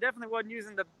ones. I definitely wasn't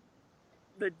using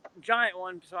the giant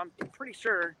one, so I'm pretty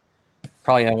sure.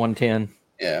 Probably a 110.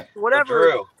 Yeah. Whatever.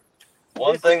 Drew,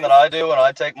 one thing that I do when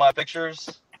I take my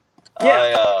pictures,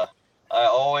 I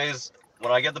always,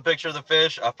 when I get the picture of the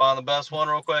fish, I find the best one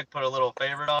real quick, put a little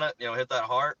favorite on it, hit that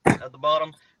heart at the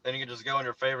bottom. Then you can just go in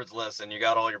your favorites list, and you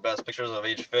got all your best pictures of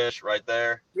each fish right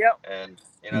there. Yep. And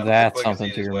that's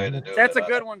something to remember. That's a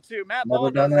good one too. Matt Ball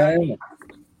does that.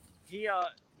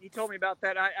 He told me about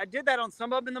that. I did that on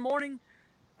some of them in the morning,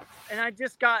 and I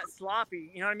just got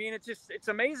sloppy. You know what I mean? It's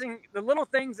amazing the little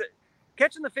things that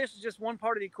catching the fish is just one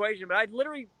part of the equation. But I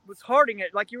literally was harding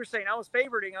it, like you were saying. I was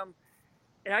favoriting them,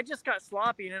 and I just got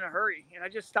sloppy and in a hurry, and I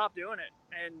just stopped doing it,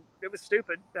 and it was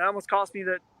stupid. That almost cost me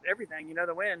everything,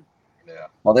 the win. Yeah.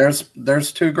 Well,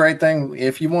 there's two great things.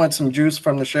 If you want some juice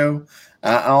from the show,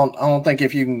 I don't think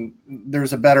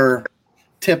there's a better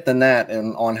tip than that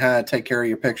on how to take care of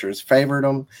your pictures. Favorite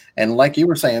them, and like you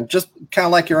were saying, just kind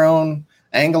of like your own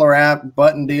angler app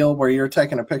button deal where you're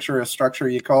taking a picture of a structure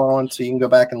you caught on, so you can go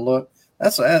back and look.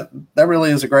 That really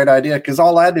is a great idea, because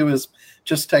all I do is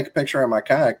just take a picture of my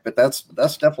kayak, but that's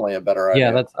definitely a better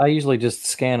idea. Yeah, I usually just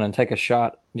scan and take a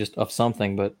shot just of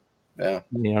something, but. Yeah.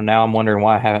 Now I'm wondering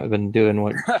why I haven't been doing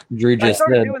what Drew just said. I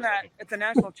started doing that at the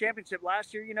national championship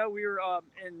last year. We were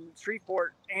in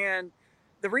Shreveport, and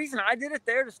the reason I did it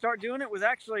there to start doing it was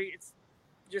actually, it's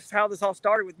just how this all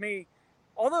started with me.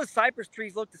 All those cypress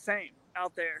trees look the same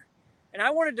out there, and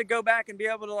I wanted to go back and be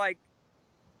able to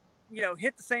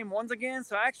hit the same ones again.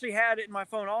 So I actually had it in my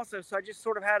phone also. So I just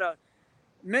sort of had a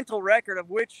mental record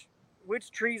of which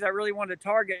trees I really wanted to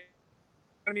target.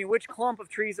 Which clump of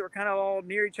trees that were kind of all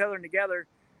near each other and together,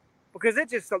 because it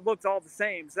just looks all the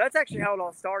same. So that's actually how it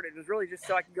all started. It was really just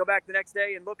so I could go back the next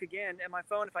day and look again at my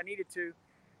phone if I needed to.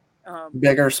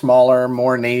 Bigger, smaller,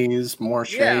 more knees, more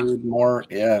shade, more.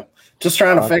 Yeah. Just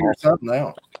trying to figure something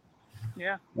out.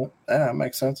 Yeah. Yeah, that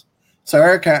makes sense. So,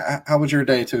 Eric, how was your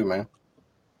day too, man?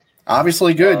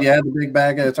 Obviously good. You had the big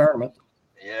bag at the tournament.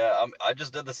 Yeah, I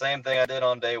just did the same thing I did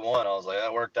on day one. I was like,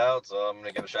 that worked out, so I'm going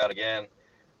to give it a shot again.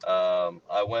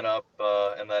 I went up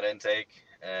in that intake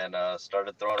and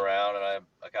started throwing around, and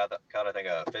I caught I think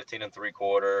a 15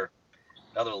 3/4,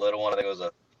 another little one. I think it was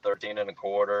a 13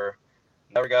 1/4.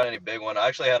 Never got any big one. I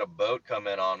actually had a boat come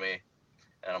in on me,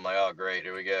 and I'm like, oh great,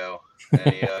 here we go.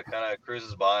 And he kind of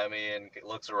cruises by me and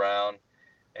looks around,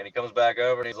 and he comes back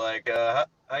over and he's like,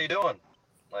 how you doing?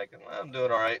 I'm like, I'm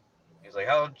doing all right. He's like,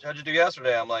 how'd you do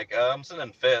yesterday? I'm like, I'm sitting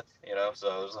in 5th,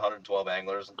 so there's 112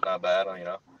 anglers, not bad,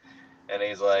 And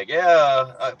he's like,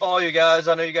 yeah, I follow you guys.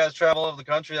 I know you guys travel all over the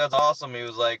country. That's awesome. He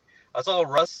was like, I saw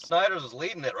Russ Snyder's was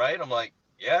leading it, right? I'm like,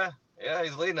 yeah,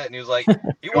 he's leading it. And he was like,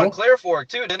 he won Clear Fork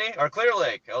too, didn't he? Or Clear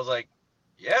Lake. I was like,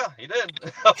 yeah, he did.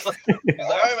 He's like, all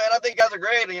right, man, I think you guys are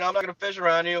great. I'm not going to fish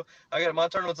around you. My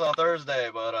tournament's on Thursday,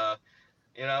 but,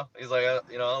 he's like,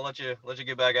 I'll let you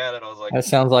get back at it. I was like, that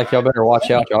sounds like y'all better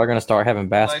watch out. Y'all are going to start having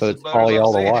bass boats follow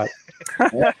y'all to watch.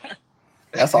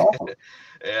 That's awesome.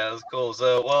 Yeah, it was cool.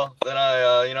 So, then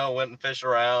I, went and fished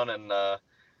around and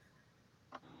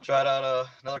tried out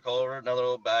another culvert, another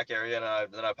little back area,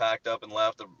 and then I packed up and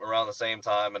left around the same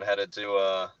time and headed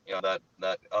to,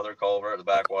 that other culvert, the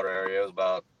backwater area. It was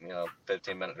about,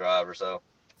 15-minute drive or so.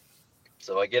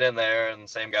 So I get in there, and the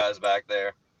same guy's back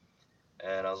there,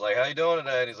 and I was like, how you doing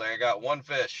today? And he's like, I got one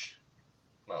fish.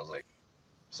 And I was like,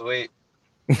 sweet.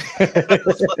 I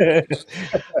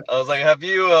was like, have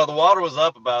you the water was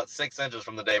up about 6 inches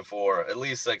from the day before, at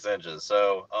least 6 inches.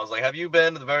 So I was like, have you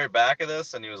been to the very back of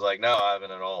this? And he was like, no, I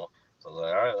haven't at all. So I was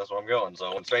like, all right, that's where I'm going. So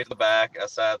I went straight to the back. I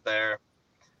sat there,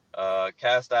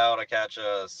 cast out. I catch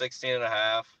a 16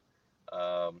 1/2.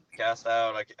 Cast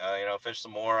out. I fished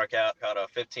some more. I caught a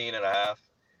 15 1/2.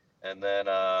 And then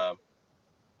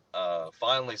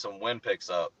finally some wind picks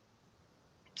up.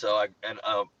 So I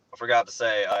forgot to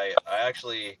say, I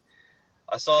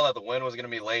saw that the wind was going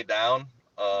to be laid down,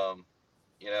 on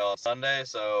Sunday.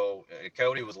 So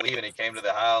Cody was leaving. He came to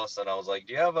the house, and I was like,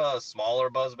 do you have a smaller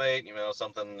buzzbait?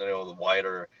 Something, the white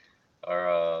or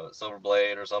silver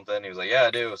blade or something. He was like, yeah,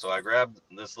 I do. So I grabbed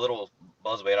this little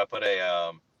buzzbait. I put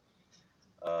a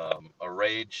a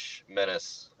Rage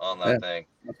Menace on that thing.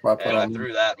 That's what I put And I on.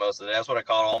 threw that most of the day. That's what I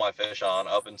caught all my fish on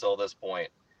up until this point.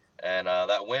 And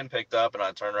that wind picked up, and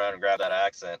I turned around and grabbed that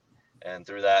accent and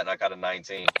threw that, and I caught a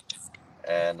 19.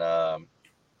 And,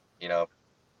 you know,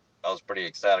 I was pretty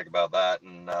ecstatic about that.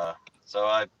 And so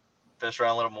I fished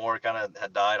around a little more, kind of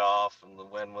had died off, and the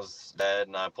wind was dead.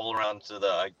 And I pulled around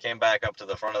I came back up to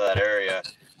the front of that area,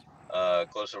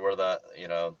 closer to where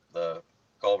the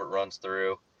culvert runs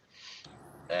through.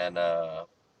 And the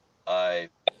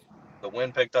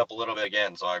wind picked up a little bit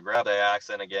again, so I grabbed the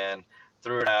accent again,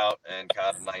 threw it out, and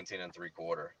caught a 19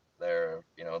 3/4 there,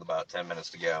 with about 10 minutes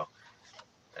to go.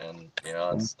 And,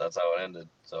 that's how it ended.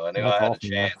 So I knew I had a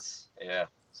chance. Yeah.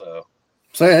 So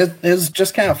it's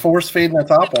just kind of force feeding the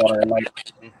top water. Like,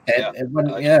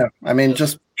 I mean,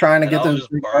 just trying to get those.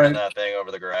 Just burning that thing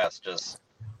over the grass, just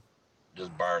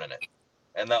burning it.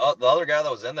 And the other guy that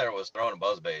was in there was throwing a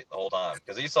buzzbait the whole time,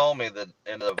 because he saw me the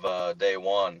end of day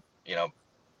one,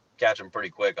 catch him pretty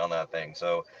quick on that thing.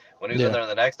 So when he was in there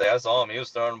the next day, I saw him. He was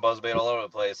throwing buzzbait all over the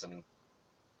place, and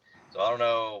so I don't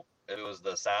know if it was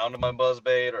the sound of my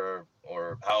buzzbait or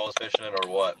how I was fishing it or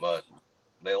what, but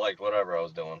they liked whatever I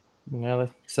was doing. Yeah,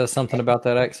 that says something about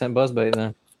that accent buzzbait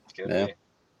then. Could be.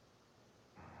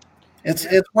 It's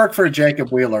worked for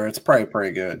Jacob Wheeler. It's probably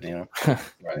pretty good,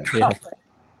 Right.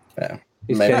 Yeah.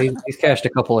 He's cashed a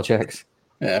couple of checks.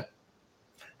 Yeah.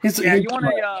 You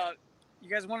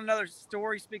guys want another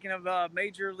story? Speaking of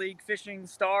Major League Fishing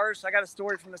stars, I got a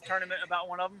story from this tournament about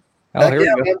one of them. Oh, here we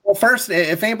go. Well, first,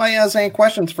 if anybody has any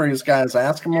questions for these guys,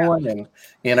 ask them one. And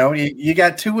you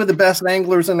got two of the best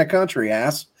anglers in the country.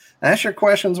 Ask your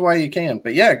questions while you can.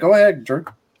 But yeah, go ahead, Drew.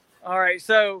 All right,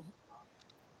 so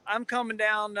I'm coming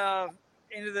down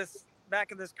into this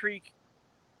back of this creek,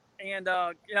 and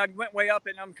I went way up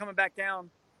it, and I'm coming back down,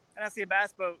 and I see a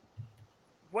bass boat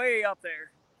way up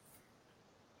there.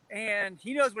 And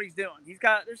he knows what he's doing.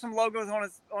 There's some logos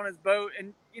on his boat,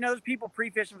 and there's people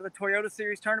pre-fishing for the Toyota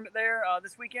Series tournament there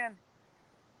this weekend,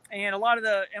 and a lot of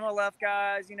the MLF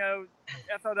guys,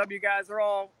 FLW guys, are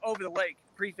all over the lake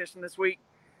pre-fishing this week.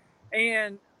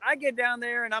 And I get down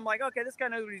there, and I'm like, okay, this guy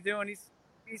knows what he's doing.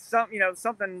 He's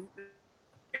something.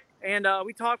 And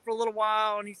we talked for a little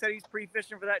while, and he said he's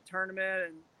pre-fishing for that tournament,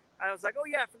 and I was like, oh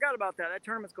yeah, I forgot about that. That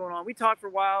tournament's going on. We talked for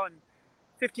a while, and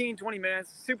 15, 20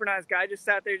 minutes. Super nice guy. Just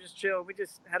sat there, just chilled. We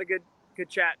just had a good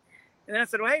chat. And then I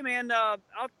said, well, hey man,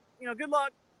 good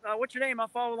luck. What's your name? I'll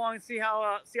follow along and see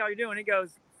how you're doing. He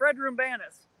goes, Fred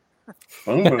Rumbanis.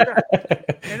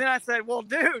 And then I said, well,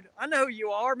 dude, I know who you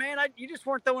are, man. You just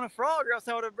weren't throwing a frog, or else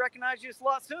I would have recognized you just a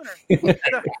lot sooner.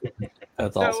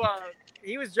 That's awesome. So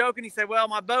he was joking. He said, well,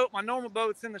 my normal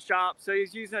boat's in the shop, so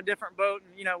he's using a different boat,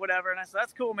 and whatever. And I said,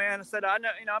 that's cool, man. I said, I know,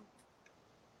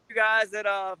 you guys that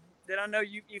I know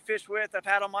you fish with, I've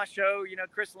had on my show,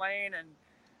 Chris Lane, and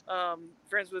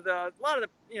friends with a lot of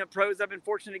the pros I've been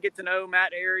fortunate to get to know,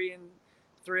 Matt Airy and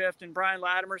Thrift and Brian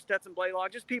Latimer, Stetson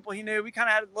Blaylock, just people he knew. We kind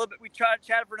of had a little bit, we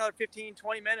chatted for another 15,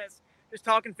 20 minutes, just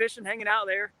talking fishing, hanging out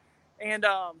there. And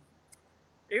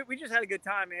we just had a good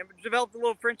time, man. We developed a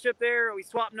little friendship there. We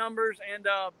swapped numbers, and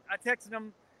I texted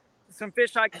him some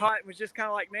fish I caught and was just kind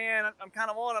of like, man, I'm kind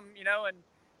of on them, and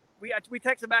we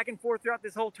texted back and forth throughout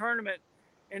this whole tournament.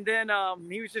 And then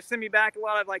he was just sending me back a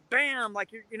lot of like, bam, like,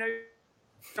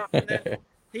 and then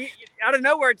he, out of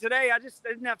nowhere today, I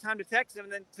didn't have time to text him.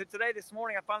 And then this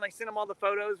morning, I finally sent him all the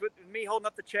photos with me holding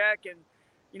up the check and,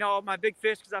 all my big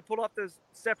fish, because I pulled off those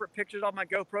separate pictures off my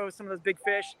GoPro, some of those big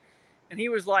fish. And he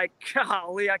was like,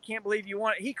 golly, I can't believe you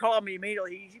won it. He called me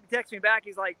immediately. He texted me back.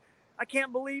 He's like, I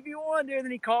can't believe you won, dude. And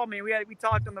then he called me. We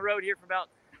talked on the road here for about,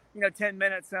 10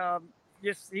 minutes.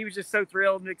 He was just so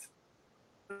thrilled.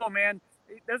 Oh, man.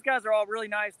 Those guys are all really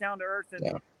nice, down to earth.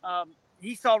 And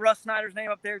he saw Russ Snyder's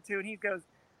name up there too. And he goes,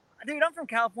 dude, I'm from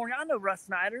California. I know Russ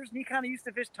Snyder's. And he kind of used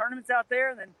to fish tournaments out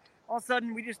there. And then all of a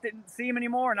sudden we just didn't see him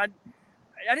anymore. And I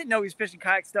didn't know he was fishing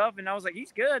kayak stuff. And I was like,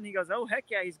 he's good. And he goes, oh, heck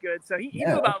yeah, he's good. So he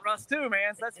knew about Russ too,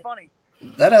 man. So that's funny.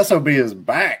 That SOB is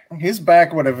back. He's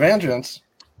back with a vengeance.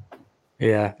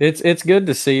 Yeah, it's good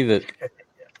to see that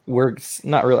we're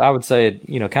not really, I would say,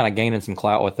 kind of gaining some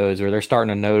clout with those, where they're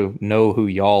starting to know who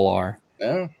y'all are.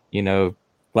 Yeah.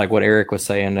 Like what Eric was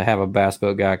saying, to have a bass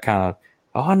boat guy kind of,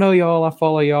 oh, I know y'all, I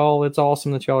follow y'all. It's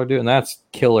awesome that y'all are doing. That's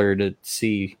killer to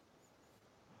see.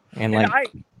 And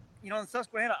like, in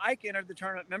Susquehanna, Ike entered the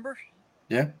tournament, remember?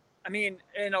 Yeah. I mean,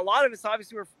 and a lot of us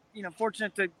obviously were,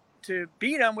 fortunate to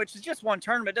beat him, which is just one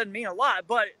tournament. Doesn't mean a lot,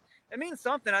 but it means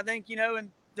something, I think,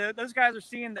 and those guys are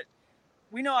seeing that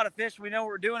we know how to fish, we know what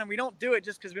we're doing, and we don't do it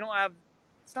just because we don't have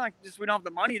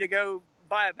the money to go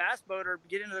buy a bass boat or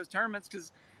get into those tournaments,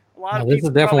 because a lot of this people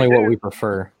is definitely what we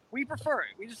prefer. we prefer it.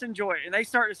 We just enjoy it. And they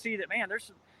start to see that, man,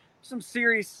 there's some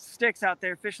serious sticks out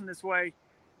there fishing this way.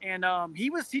 And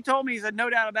he told me, he said, no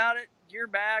doubt about it, your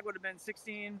bag would have been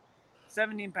 16,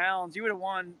 17 pounds. You would have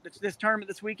won this tournament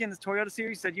this weekend, this Toyota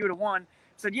Series. He said you would have won. I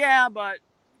said, yeah, but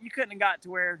you couldn't have got to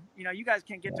where, you guys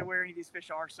can't get to where any of these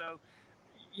fish are. So,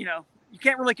 you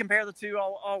can't really compare the two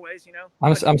always,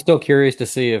 I'm still curious to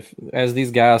see if, as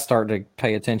these guys start to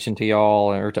pay attention to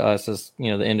y'all or to us as,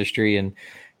 the industry, and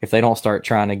if they don't start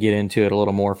trying to get into it a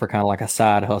little more for kind of like a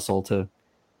side hustle to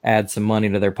add some money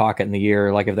to their pocket in the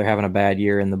year, like if they're having a bad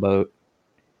year in the boat,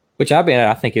 which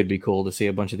I think it'd be cool to see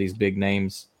a bunch of these big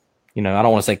names, I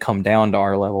don't want to say come down to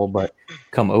our level, but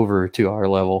come over to our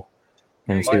level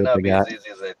and see what they got. As easy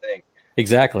as they think.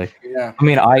 Exactly. Yeah. I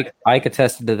mean, Ike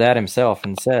attested to that himself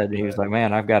and said, he was like,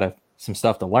 man, I've got some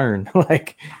stuff to learn.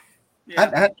 Like,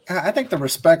 I think the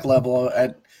respect level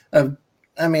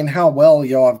how well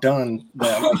y'all have done,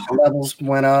 the levels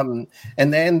went up,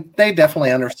 and then they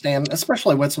definitely understand,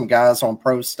 especially with some guys on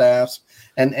pro staffs,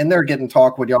 and they're getting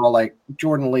talk with y'all, like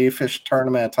Jordan Lee fished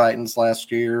tournament at Titans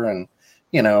last year, and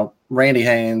Randy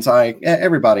Haynes,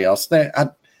 everybody else.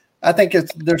 I think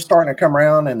they're starting to come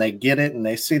around, and they get it, and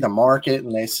they see the market,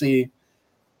 and they see,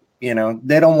 they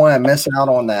don't want to miss out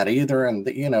on that either, and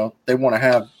they want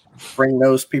to bring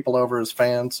those people over as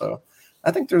fans. So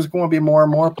I think there's going to be more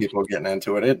and more people getting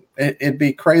into it. It'd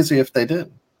be crazy if they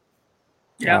did.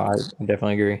 Yeah, I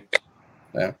definitely agree.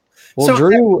 Yeah. Well, So,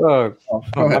 Drew, go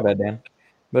my ahead. bad, Dan.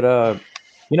 But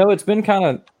it's been kind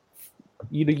of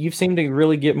you've seemed to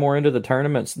really get more into the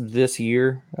tournaments this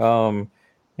year, and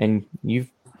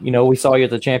we saw you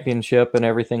at the championship and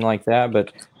everything like that.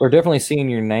 But we're definitely seeing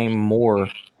your name more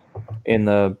in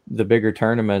the bigger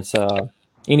tournaments.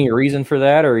 Any reason for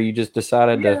that, or you just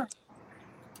decided to?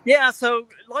 Yeah, so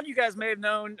a lot of you guys may have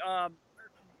known,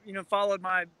 followed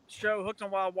my show, Hooked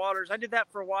on Wild Waters. I did that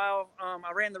for a while.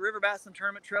 I ran the River Bassin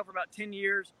Tournament Trail for about 10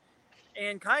 years.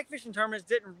 And kayak fishing tournaments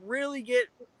didn't really get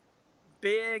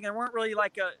big and weren't really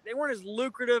they weren't as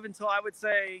lucrative until I would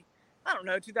say,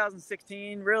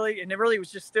 2016, really. And it really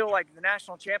was just still like the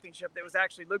national championship that was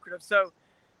actually lucrative. So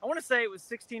I want to say it was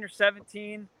 16 or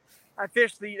 17. I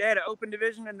fished they had an open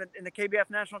division in the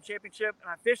KBF National Championship, and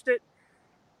I fished it.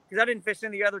 Because I didn't fish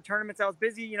any other tournaments. I was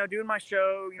busy, doing my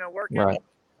show, working, right.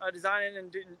 Designing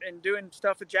and doing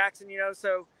stuff with Jackson,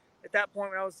 So at that point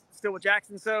when I was still with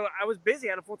Jackson, so I was busy.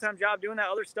 I had a full-time job doing that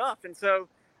other stuff. And so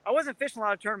I wasn't fishing a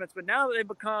lot of tournaments, but now that they've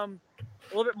become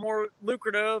a little bit more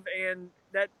lucrative, and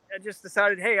that I just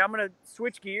decided, hey, I'm going to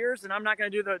switch gears, and I'm not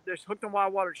going to do the Hooked on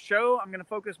Wild Waters show. I'm going to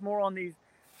focus more on these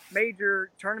major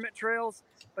tournament trails.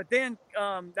 But then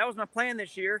that was my plan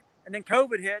this year. And then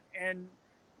COVID hit, and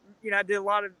I did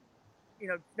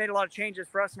made a lot of changes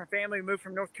for us and our family. We moved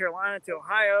from North Carolina to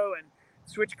Ohio and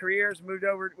switched careers, moved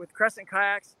over with Crescent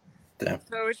Kayaks. Yeah.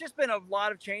 So it's just been a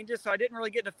lot of changes. So I didn't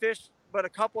really get to fish but a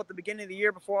couple at the beginning of the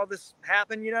year before all this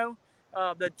happened, the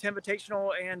Invitational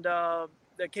and the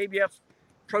KBF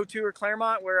Pro Tour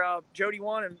Claremont, where Jody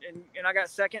won and I got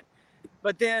second.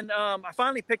 But then I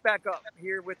finally picked back up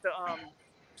here with the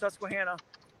Susquehanna,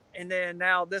 and then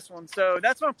now this one. So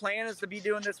that's my plan, is to be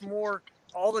doing this more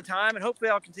all the time, and hopefully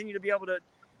I'll continue to be able to,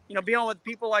 be on with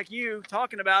people like you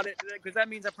talking about it, because that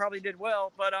means I probably did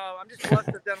well. But I'm just blessed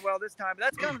to have done well this time. But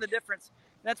that's kind of the difference.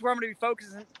 That's where I'm going to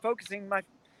be focusing my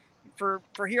for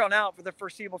here on out for the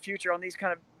foreseeable future on these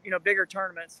kind of bigger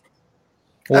tournaments.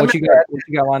 Well, what you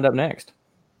got lined up next?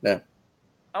 Yeah,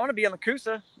 I want to be on the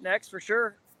Coosa next for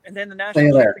sure, and then the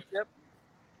national championship.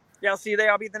 Yeah, I'll see you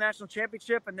there. I'll be at the national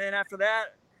championship, and then after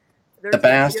that, the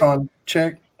Bass on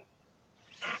Chick.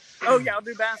 Oh yeah, I'll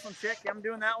do Bass on Chick. Yeah, I'm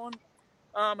doing that one.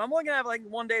 I'm only gonna have like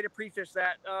one day to pre-fish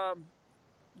that.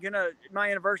 My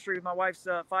anniversary with my wife's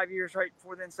 5 years right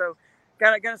before then, so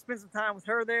gotta spend some time with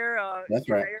her there. That's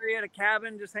right. In the area at a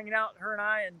cabin, just hanging out, her and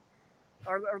I and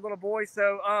our little boy.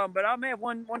 So, but I may have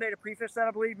one day to pre-fish that,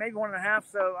 I believe, maybe 1.5.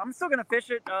 So I'm still gonna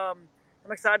fish it. I'm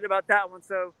excited about that one.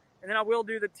 So, and then I will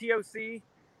do the TOC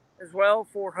as well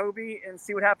for Hobie and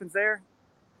see what happens there.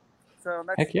 So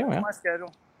that's my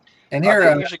schedule. And here, I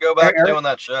think you should go back to doing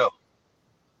that show.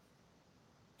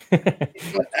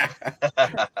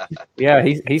 Yeah,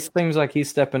 he seems like he's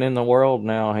stepping in the world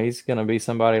now. He's going to be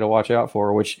somebody to watch out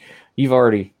for, which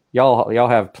y'all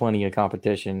have plenty of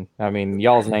competition. I mean,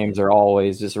 y'all's names are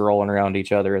always just rolling around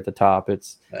each other at the top. I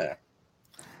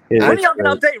need y'all to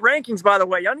update rankings, by the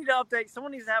way. Y'all need to update.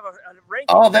 Someone needs to have a ranking.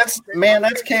 Oh, that's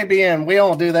KBN. We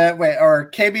don't do that way. Or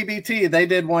KBBT, they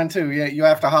did one too. Yeah, you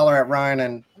have to holler at Ryan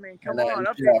and. I mean, come on,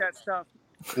 update that stuff.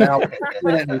 Now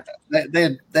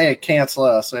they'd cancel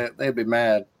us. They'd be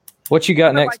mad. What you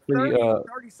got next? Like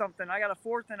 30 something. I got a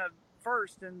fourth and a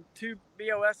first and 2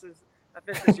 BOSs I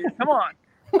finished this year. Come on,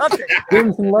 update. Give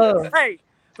him some love. Hey,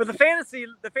 but the fantasy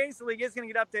league is going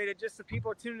to get updated. Just so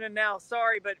people are tuning in now.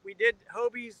 Sorry, but we did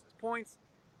Hobie's points.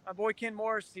 My boy Ken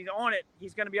Morris, he's on it.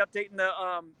 He's going to be updating the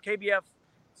KBF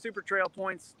Super Trail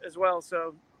points as well.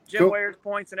 So Jim Ware's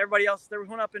points and everybody else. There was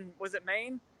one up in, was it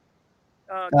Maine?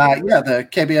 Yeah, the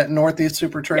KBF Northeast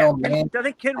Super Trail. Yeah, I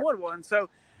think Ken Wood won. So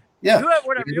yeah,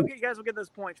 whatever. You guys will get those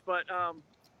points. But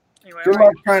anyway, good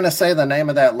luck trying to say the name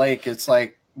of that lake. It's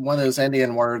like one of those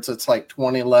Indian words. It's like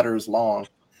 20 letters long.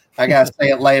 I got to say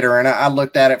it later, and I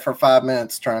looked at it for 5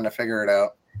 minutes trying to figure it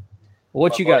out.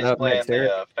 What you got up next,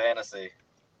 Eric? Fantasy.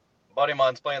 Buddy of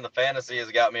mine's playing the fantasy. Has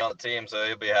got me on the team, so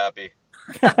he'll be happy.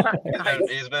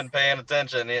 He's been paying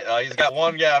attention. He's got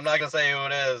one guy. I'm not gonna say who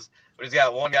it is, but he's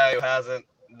got one guy who hasn't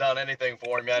done anything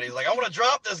for him yet. He's like, I want to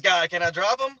drop this guy. Can I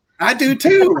drop him? I do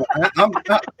too. I'll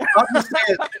just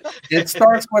say it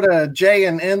starts with a J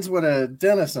and ends with a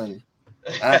Dennison.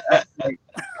 I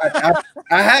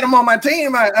had him on my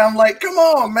team. I'm like, come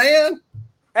on, man.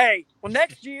 Hey, well,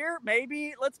 next year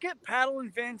maybe let's get Paddle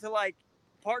and Finn to like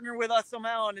partner with us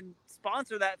somehow and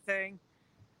sponsor that thing.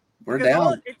 We're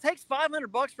down. It takes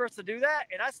 $500 for us to do that,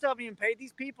 and I still haven't even paid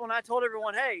these people. And I told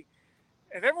everyone, hey,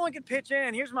 if everyone could pitch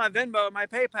in, here's my Venmo, my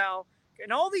PayPal,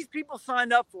 and all these people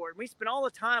signed up for it. We spent all the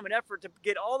time and effort to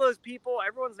get all those people,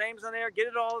 everyone's names on there, get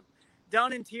it all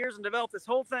done in tiers, and develop this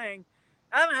whole thing.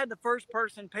 I haven't had the first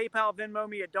person PayPal Venmo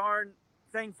me a darn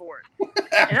thing for it,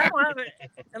 and I don't have it.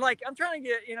 And like I'm trying to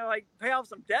get pay off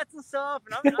some debts and stuff,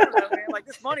 and I don't know, man. Like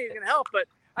this money is gonna help, but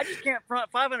I just can't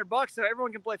front $500 so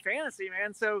everyone can play fantasy,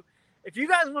 man. So if you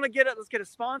guys want to get it, let's get a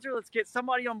sponsor. Let's get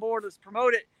somebody on board. Let's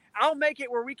promote it. I'll make it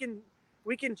where we can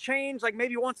change like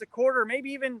maybe once a quarter,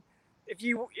 maybe even if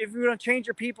you want to change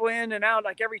your people in and out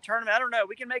like every tournament. I don't know.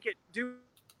 We can make it do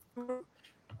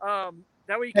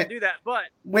that way you can do that. But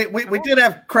we did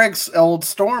have Craig's old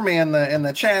Stormy in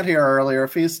the chat here earlier.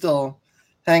 If he's still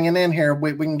hanging in here,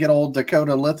 we can get old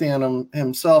Dakota Lithium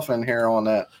himself in here on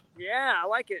that. Yeah, I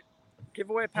like it. Give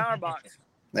away a power box.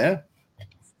 Yeah.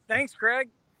 Thanks, Craig.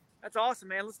 That's awesome,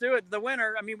 man. Let's do it. The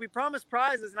winner. I mean, we promised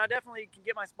prizes, and I definitely can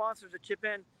get my sponsors to chip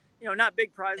in. Not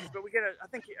big prizes, but we get I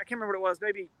can't remember what it was.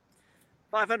 Maybe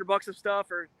 $500 of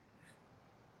stuff, or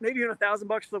maybe even $1,000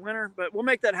 for the winner. But we'll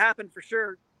make that happen for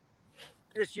sure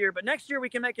this year. But next year we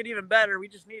can make it even better. We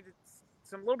just need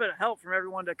some little bit of help from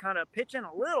everyone to kind of pitch in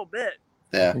a little bit.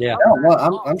 Yeah.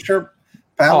 Well, I'm sure.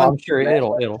 I'm sure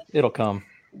it'll come.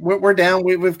 We're down.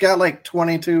 We've got like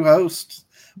 22 hosts.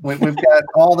 We've got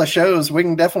all the shows. We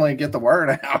can definitely get the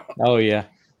word out. Oh yeah.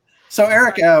 So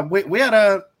Eric,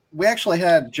 we actually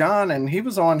had John, and he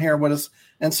was on here with us.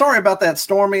 And sorry about that,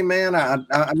 Stormy, man.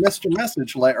 I missed your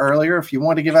message earlier. If you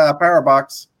want to give out a power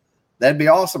box, that'd be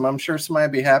awesome. I'm sure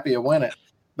somebody'd be happy to win it.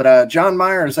 But John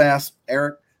Myers asked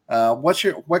Eric,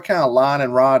 what kind of line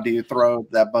and rod do you throw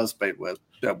that buzzbait with?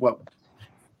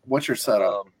 What's your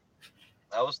setup?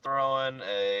 I was throwing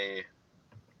a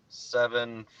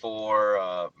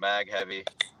 7.4 mag heavy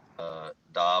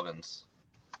Dobbins.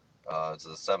 It's a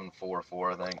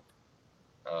 7.44, I think,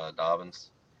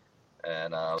 Dobbins,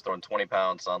 and I was throwing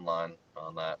 20-pound Sunline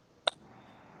on that.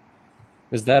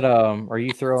 Is that are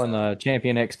you throwing the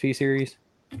Champion XP series?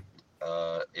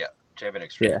 Yeah, Champion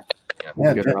Extreme.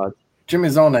 Yeah. Good rod.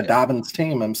 Jimmy's on the Dobbins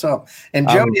team himself. And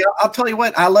Jody, I'll tell you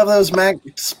what, I love those mag.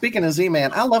 Speaking of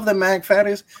Z-Man, I love the mag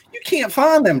fatties. You can't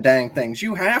find them dang things.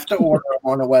 You have to order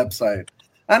them on the website.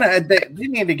 I know you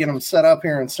need to get them set up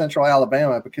here in Central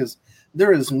Alabama, because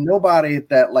there is nobody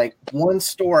that like one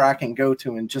store I can go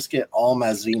to and just get all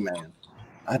my Z-Man.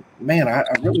 I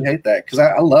really hate that, because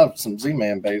I love some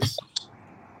Z-Man base.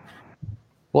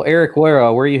 Well, Eric, where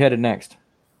are you headed next?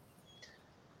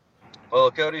 Well,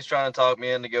 Cody's trying to talk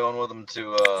me into going with him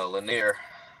to Lanier,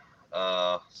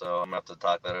 so I'm gonna have to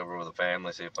talk that over with the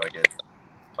family, see if I can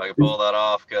pull that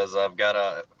off. Because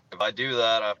if I do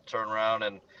that, I have to turn around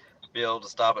and be able to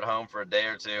stop at home for a day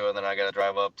or two, and then I got to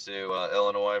drive up to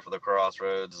Illinois for the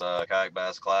Crossroads Kayak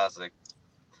Bass Classic.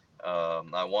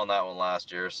 I won that one last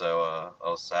year, so I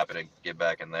was happy to get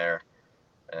back in there.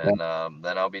 And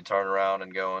then I'll be turning around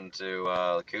and going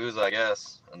to Coosa, I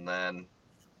guess, and then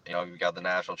we got the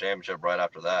national championship right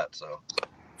after that. So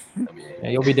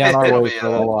you'll be down our way for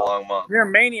a while. Long month. You're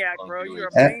a maniac, bro. You're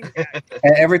a maniac.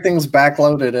 Everything's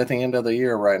backloaded at the end of the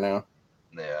year right now.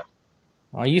 Yeah.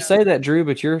 Well, you say that, Drew,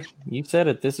 but you said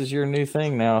it. This is your new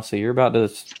thing now, so you're about to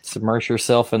submerge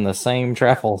yourself in the same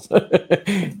travels.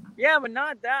 Yeah, but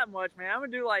not that much, man. I'm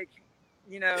gonna do like,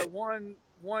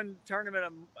 one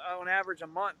tournament on average a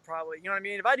month, probably. You know what I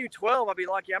mean? If I do 12, I'll be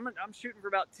lucky. I'm shooting for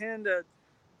about 10 to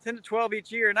 12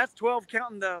 each year, and that's 12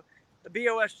 counting the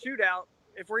BOS shootout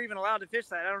if we're even allowed to fish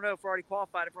that. I don't know if we're already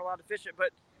qualified if we're allowed to fish it, but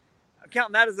I'm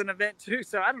counting that as an event too.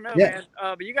 So I don't know, man.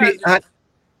 But you guys,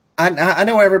 I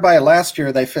know everybody last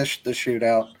year they fished the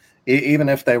shootout, even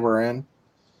if they were in.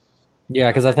 Yeah,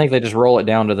 because I think they just roll it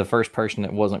down to the first person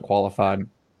that wasn't qualified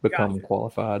become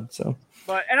qualified. So,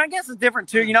 but and I guess it's different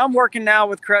too. You know, I'm working now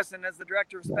with Crescent as the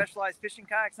director of specialized fishing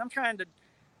kayaks. I'm trying to,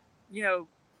 you know,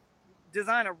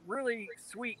 design a really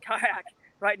sweet kayak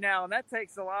right now, and that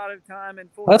takes a lot of time and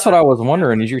full. That's what I was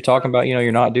wondering. As you're talking about, you know,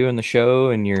 you're not doing the show,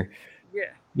 and you're,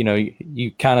 you know,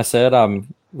 you kind of said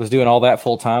was doing all that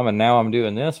full time, and now I'm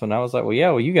doing this. And I was like, well,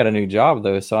 you got a new job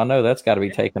though, so I know that's got to be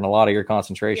taking a lot of your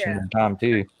concentration and time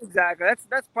too. Exactly.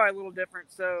 That's probably a little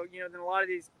different. So, you know, than a lot of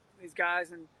these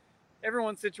guys, and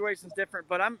everyone's situation is different.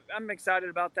 But I'm excited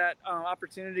about that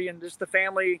opportunity and just the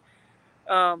family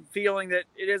feeling that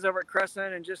it is over at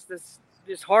Crescent, and just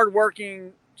this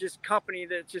hardworking just company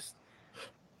that just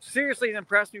seriously has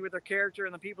impressed me with their character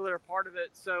and the people that are part of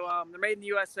it. So they're made in the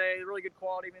USA, really good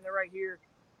quality. I mean, they're right here,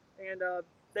 and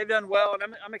they've done well,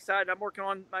 and I'm excited. I'm working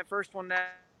on my first one now.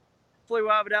 Hopefully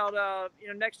we'll have it out, you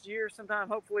know, next year sometime.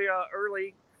 Hopefully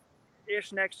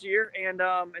early-ish next year, and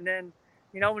then,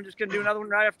 you know, we're just gonna do another one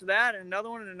right after that, and another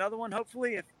one, and another one.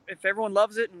 Hopefully, if everyone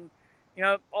loves it, and, you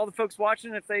know, all the folks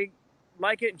watching, if they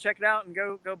like it and check it out and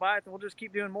go buy it, then we'll just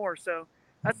keep doing more. So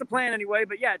that's the plan anyway.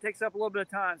 But yeah, it takes up a little bit of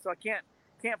time, so I can't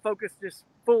focus just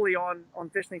fully on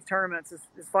fishing these tournaments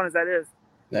as fun as that is.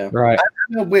 Yeah, right.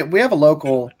 We have a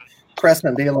local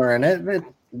Crescent dealer, and it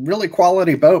really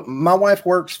quality boat. My wife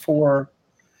works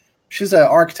she's an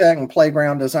architect and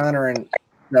playground designer, and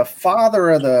the father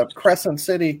of the Crescent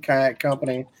City Kayak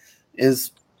Company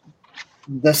is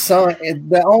the son.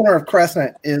 The owner of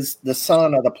Crescent is the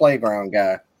son of the playground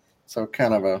guy. So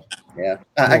kind of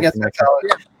I guess that's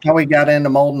how we got into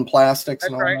molding plastics.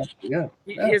 That's and all right. that.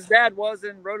 Yeah. His dad was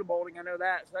in rotomolding. I know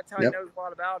that. So that's how he knows a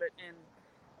lot about it. And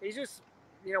he's just,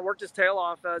 you know, worked his tail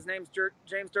off. His name's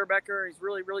James Durbecker. He's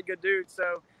really, really good dude.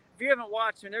 So if you haven't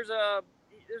watched, and there's an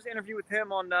interview with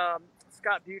him on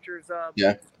Scott Butcher's. I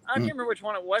can't remember which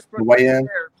one it was. Westbrook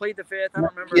or Plead the Fifth. I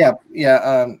don't remember.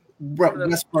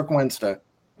 Westbrook Wednesday.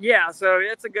 Yeah, so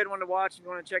it's a good one to watch if you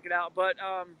want to check it out. But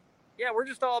yeah, we're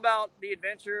just all about the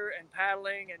adventure and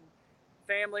paddling and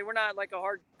family. We're not like a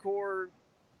hardcore.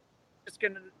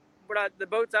 The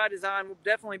boats I design will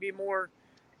definitely be more.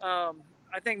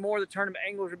 I think more of the tournament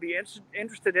anglers would be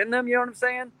interested in them. You know what I'm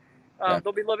saying?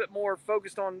 They'll be a little bit more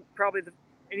focused on probably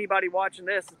anybody watching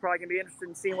this is probably gonna be interested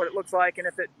in seeing what it looks like and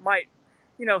if it might,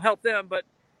 you know, help them. But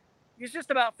it's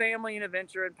just about family and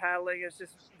adventure and paddling. It's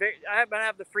just I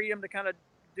have the freedom to kind of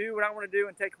do what I want to do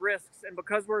and take risks. And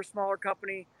because we're a smaller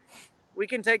company, we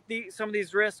can take some of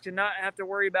these risks and not have to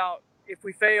worry about if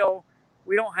we fail.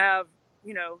 We don't have,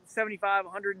 you know, 75,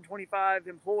 125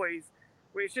 employees.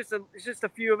 It's just a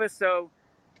few of us, so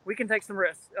we can take some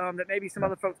risks that maybe some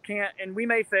other folks can't. And we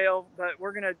may fail, but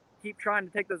we're going to keep trying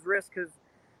to take those risks because,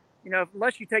 you know,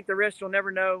 unless you take the risk, you'll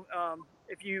never know.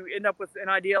 If you end up with an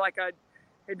idea like I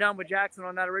had done with Jackson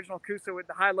on that original Coosa with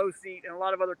the high-low seat and a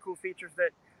lot of other cool features that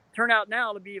turn out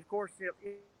now to be, of course, you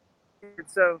know,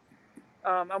 so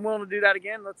I'm willing to do that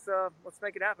again. Let's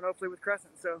make it happen, hopefully with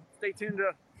Crescent. So stay tuned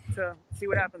to see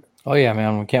what happens. Oh yeah,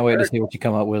 man, we can't wait to see what you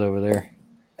come up with over there.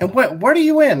 And what are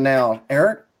you in now,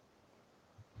 Eric?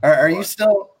 Are you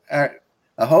still a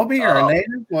Hobie or a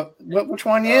native? Which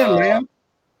one you in, man?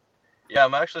 Yeah,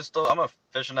 I'm actually I'm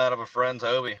fishing out of a friend's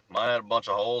Hobie. Mine had a bunch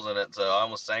of holes in it, so I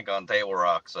almost sank on table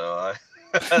rock. So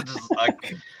I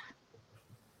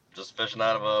just fishing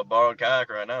out of a borrowed kayak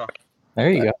right now. There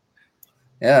you go.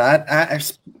 Yeah,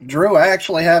 Drew, I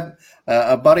actually have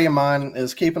a buddy of mine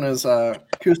is keeping his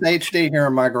Coosa HD here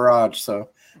in my garage, so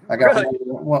I got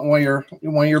one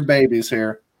of your babies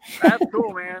here. That's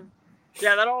cool, man.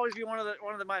 Yeah, that'll always be one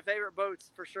of my favorite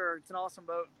boats for sure. It's an awesome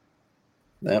boat.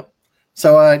 Yep.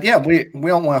 So we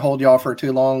don't want to hold y'all for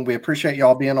too long. We appreciate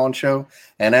y'all being on show,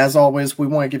 and as always, we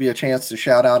want to give you a chance to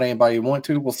shout out anybody you want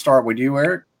to. We'll start with you,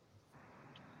 Eric.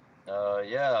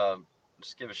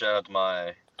 Just give a shout out to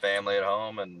my family at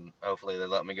home, and hopefully they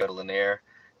let me go to Lanier.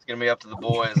 It's gonna be up to the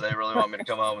boys. They really want me to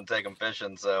come home and take them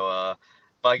fishing, so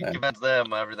if I can convince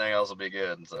them, everything else will be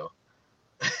good. So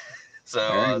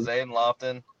Zayden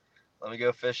Lofton, let me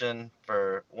go fishing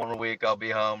for 1 more week. I'll be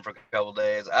home for a couple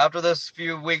days. After this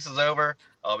few weeks is over,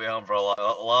 I'll be home for a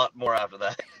lot more after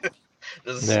that.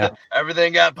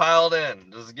 Everything got piled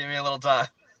in. Just give me a little time.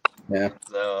 Yeah.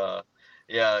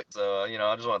 So you know,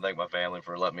 I just want to thank my family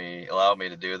for allowing me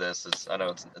to do this. I know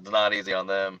it's not easy on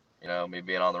them, you know, me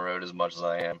being on the road as much as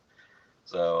I am.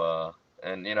 So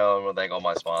and you know, I want to thank all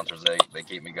my sponsors. They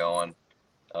keep me going.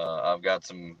 I've got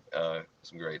some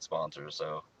great sponsors.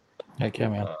 So Heck yeah,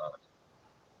 man.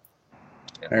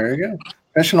 There you go.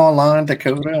 Fishing online,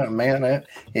 Dakota, man,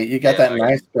 you got that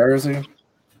nice jersey.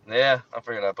 Yeah, I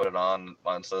figured I'd put it on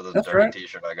instead of the That's dirty right.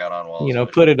 T-shirt I got on while I You was know,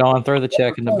 fishing. put it on, throw the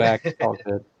check in the back. It's all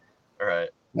good. All right.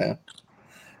 Yeah.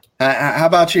 How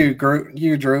about you, Drew?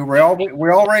 We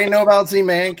already know about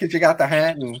Z-Man because you got the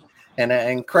hat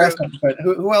and Crescent. But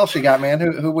who else you got, man?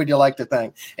 Who would you like to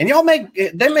thank? And y'all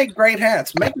they make great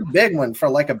hats. Make a big one for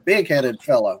like a big-headed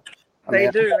fellow.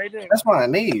 They do. That's what I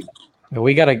need.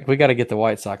 We gotta get the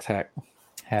White Sox hat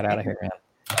out of here, man.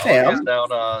 Yeah, I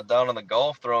was down in the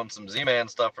Gulf throwing some Z-Man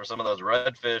stuff for some of those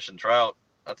redfish and trout.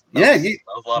 That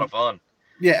was a lot of fun.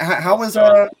 Yeah, how was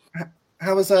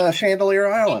Chandelier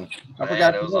Island?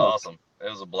 Man, it was awesome. It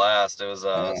was a blast. It was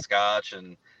Scotch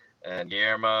and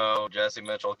Guillermo, Jesse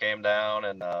Mitchell came down,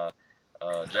 and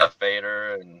Jeff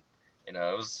Fader, and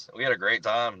we had a great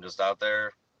time just out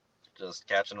there, just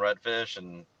catching redfish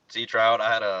and sea trout.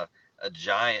 I had a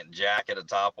giant jack at a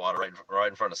topwater right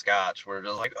in front of Scotch. We're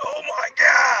just like, oh my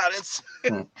God, it's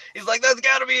he's like, that's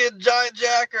got to be a giant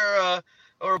jack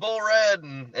or a bull red,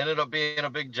 and ended up being a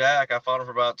big jack. I fought him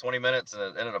for about 20 minutes, and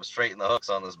it ended up straight in the hooks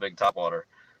on this big topwater.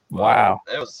 Wow,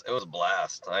 it was a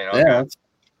blast.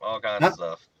 All kinds of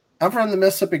stuff. I'm from the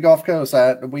Mississippi Gulf Coast.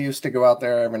 We used to go out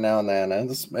there every now and then,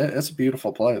 and it's a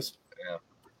beautiful place.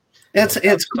 Yeah,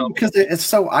 it's cool because it's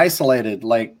so isolated.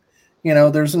 Like,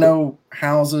 there's no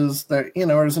houses there.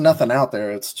 There's nothing out there.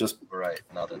 It's just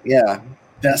nothing. Yeah,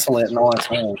 desolate and all its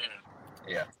own.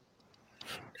 Yeah.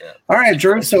 All right,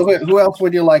 Drew. So who else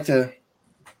would you like to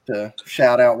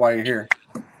shout out while you're here?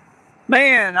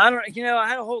 Man, I don't. I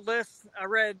had a whole list. I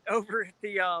read over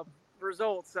the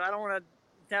results, so I don't want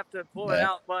to have to pull it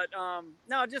out. But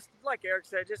no, just like Eric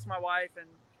said, just my wife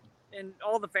and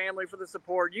all the family for the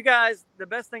support. You guys, the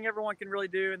best thing everyone can really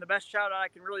do, and the best shout out I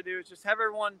can really do is just have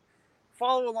everyone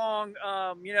follow along.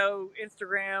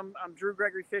 Instagram. I'm Drew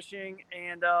Gregory Fishing,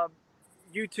 and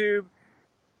YouTube.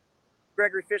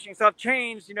 Gregory Fishing. So I've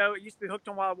changed, it used to be Hooked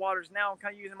on Wild Waters. Now I'm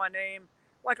kind of using my name.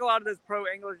 Like a lot of those pro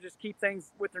anglers, just keep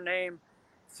things with their name.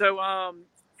 So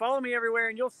follow me everywhere,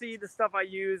 and you'll see the stuff I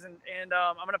use, and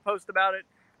I'm going to post about it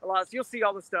a lot. So you'll see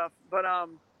all the stuff. But I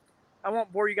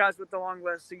won't bore you guys with the long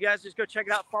list. So you guys just go check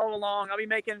it out, follow along. I'll be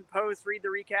making posts, read the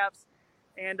recaps,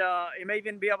 and you may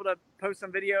even be able to post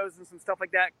some videos and some stuff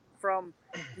like that from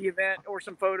the event, or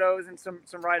some photos and some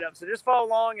write-ups. So just follow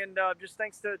along, and just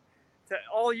thanks to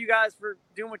all you guys for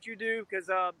doing what you do, because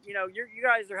you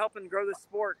guys are helping grow this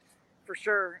sport for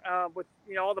sure, with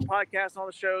all the podcasts and all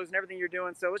the shows and everything you're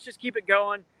doing. So let's just keep it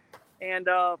going, and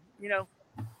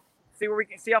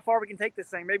see how far we can take this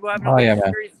thing. Maybe we'll have another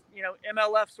series,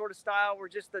 MLF sort of style, where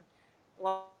just the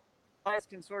guys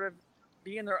can sort of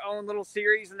be in their own little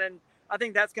series, and then I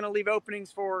think that's going to leave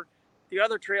openings for the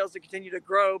other trails to continue to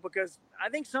grow, because I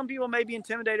think some people may be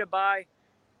intimidated by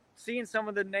seeing some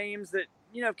of the names that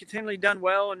continually done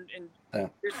well, and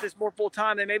it's just more full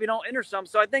time. They maybe don't enter some.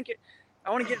 So I think I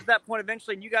want to get to that point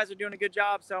eventually, and you guys are doing a good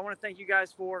job. So I want to thank you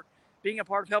guys for being a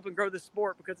part of helping grow this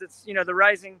sport, because it's the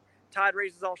rising tide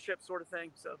raises all ships sort of thing.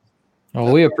 So,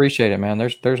 well, we appreciate it, man.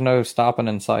 There's no stopping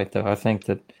in sight, though. I think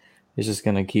that it's just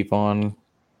going to keep on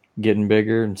getting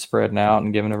bigger and spreading out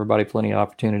and giving everybody plenty of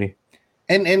opportunity.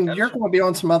 And you're going to be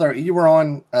on some other. You were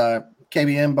on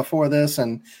KBM before this,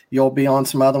 and you'll be on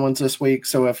some other ones this week.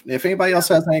 So if anybody else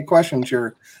has any questions,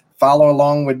 you're follow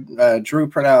along with Drew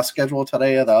put out a schedule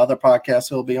today of the other podcasts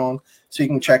he'll be on, so you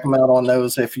can check them out on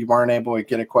those if you weren't able to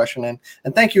get a question in.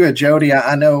 And thank you to Jody.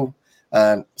 I know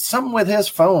something with his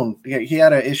phone. He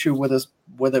had an issue with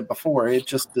it before. It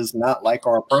just does not like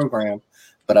our program.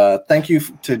 But thank you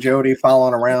to Jody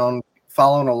following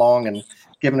along and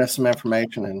giving us some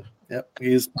information. And yep,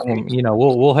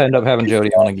 we'll end up having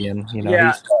Jody on again.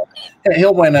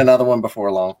 He'll win another one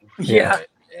before long. Yeah.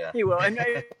 He will. And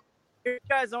if you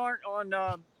guys aren't on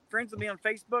friends with me on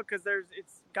Facebook, because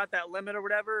it's got that limit or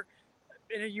whatever,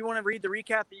 and if you want to read the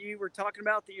recap that you were talking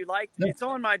about that you liked, it's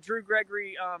on my Drew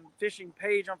Gregory fishing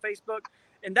page on Facebook,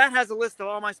 and that has a list of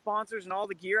all my sponsors and all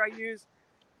the gear I use.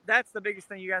 That's the biggest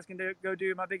thing you guys can do. Go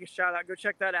do my biggest shout out. Go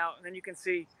check that out, and then you can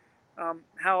see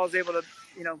how I was able to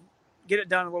get it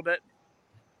done a little bit.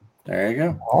 There you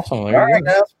go. Awesome. All right,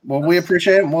 guys. Well, we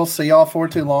appreciate it, and we'll see y'all for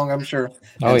too long, I'm sure.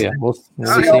 Oh, yeah. We'll see you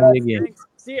again. Thanks.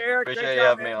 See you, Eric. Appreciate you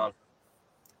having me on.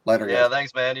 Later, guys. Yeah,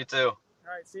 thanks, man. You too. All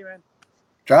right. See you, man.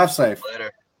 Drive safe.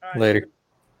 Later. All right. Later.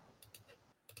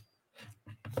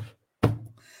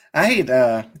 I hate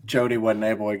Jody wasn't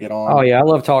able to get on. Oh, yeah. I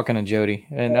love talking to Jody,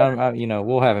 and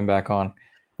we'll have him back on.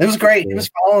 It was great. He was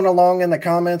following along in the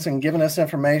comments and giving us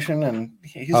information. And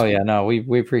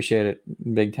we appreciate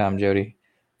it big time, Jody.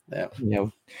 Yeah.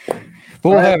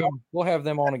 We'll have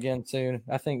them on again soon.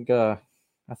 I think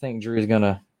Drew's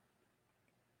gonna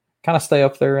kind of stay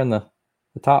up there in the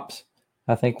tops.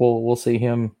 I think we'll see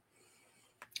him,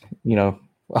 a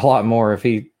lot more if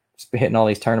he's hitting all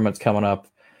these tournaments coming up.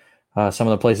 Some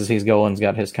of the places he's going's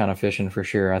got his kind of fishing for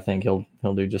sure. I think he'll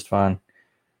do just fine.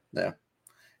 Yeah.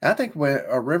 I think with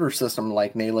a river system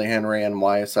like Neely, Henry, and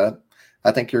Weiss, I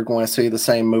think you're going to see the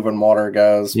same moving water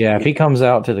guys. Yeah, if he comes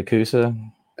out to the Coosa,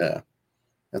 yeah,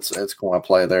 it's going to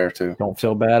play there too. Don't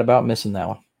feel bad about missing that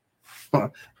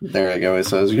one. There you go. He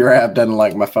says, your app doesn't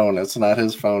like my phone. It's not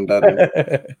his phone, does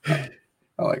it?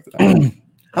 I like that.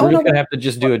 We're going to have to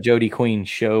just do a Jody Queen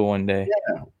show one day.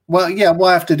 Yeah. Well, yeah, we'll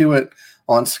have to do it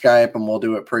on Skype, and we'll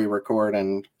do it pre-record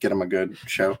and get him a good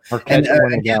show. Or catch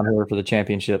him down here for the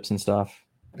championships and stuff.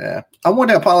 Yeah. I want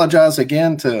to apologize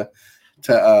again to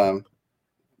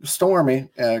Stormy,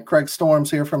 Craig Storms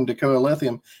here from Dakota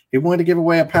Lithium. He wanted to give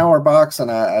away a power box,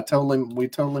 and we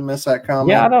totally missed that comment.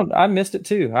 Yeah, I missed it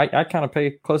too. I kind of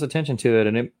pay close attention to it,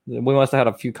 and we must have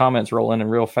had a few comments roll in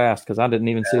real fast because I didn't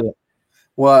even see it.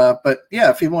 Well, but yeah,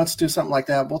 if he wants to do something like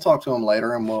that, we'll talk to him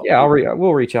later, and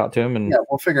we'll reach out to him, and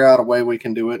we'll figure out a way we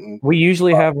can do it. And we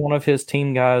usually have one of his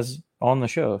team guys on the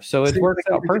show, so it works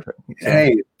out perfect. So.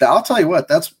 Hey, I'll tell you what,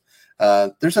 that's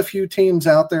there's a few teams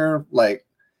out there like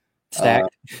Stacked,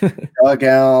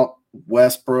 Dugout,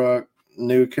 Westbrook,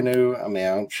 New Canoe. I mean,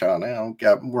 I'm shot now.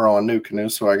 We're on New Canoe,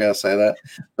 so I gotta say that.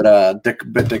 But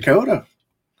Dakota,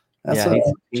 that's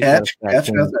Catch has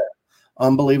an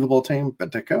unbelievable team.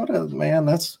 But Dakota, man,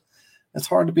 it's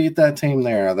hard to beat that team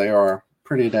there. They are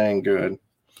pretty dang good.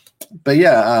 But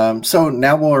yeah, so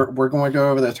now we're going to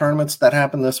go over the tournaments that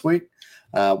happened this week.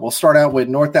 We'll start out with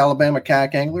North Alabama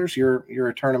Kayak Anglers. You're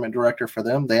a tournament director for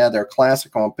them. They had their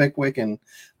classic on Pickwick and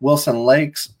Wilson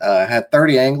Lakes. Had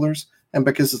 30 anglers, and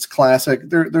because it's classic,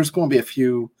 there's going to be a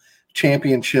few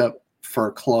championship for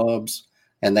clubs,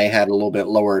 and they had a little bit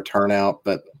lower turnout,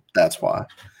 but that's why.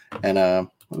 And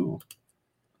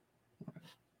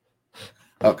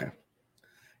okay,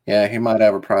 yeah, he might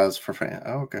have a prize for fan.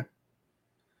 Oh, okay.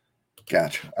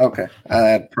 Gotcha. Okay. I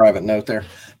had a private note there.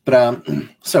 But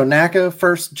so NACA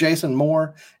first, Jason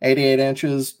Moore, 88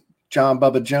 inches, John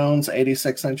Bubba Jones,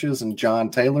 86 inches, and John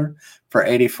Taylor for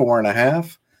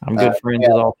 84.5. I'm good friends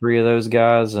with all three of those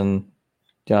guys, and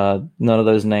none of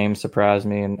those names surprised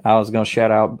me. And I was going to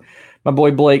shout out my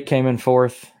boy Blake came in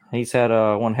fourth. He's had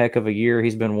one heck of a year.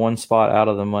 He's been one spot out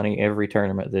of the money every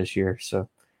tournament this year. So,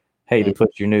 hey, to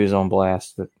put your news on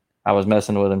blast. But I was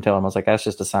messing with him, telling him, I was like, that's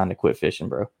just a sign to quit fishing,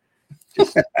 bro.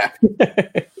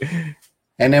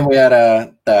 And then we had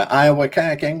the Iowa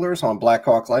Kayak Anglers on Black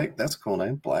Hawk Lake. That's a cool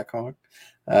name, Black Hawk.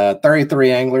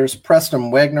 33 anglers.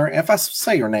 Preston Wegner. If I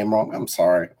say your name wrong, I'm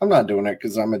sorry. I'm not doing it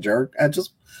because I'm a jerk. I'm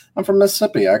from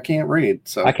Mississippi. I can't read.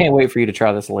 So I can't wait for you to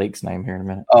try this lake's name here in a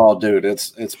minute. Oh, dude,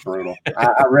 it's brutal.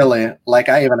 I really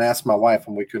I even asked my wife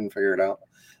and we couldn't figure it out.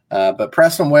 But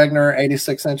Preston Wegner,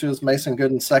 86 inches. Mason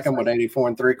Gooden second with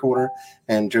 84 3/4,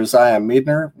 and Josiah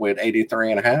Meadner with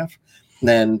 83.5.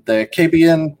 Then the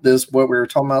KBN is what we were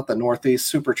talking about, the Northeast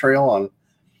Super Trail on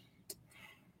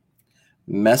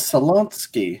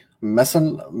Messalonsky.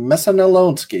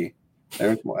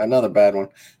 There's another bad one.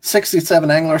 67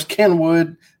 anglers. Ken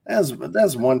Wood.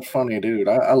 That's one funny dude.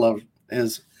 I love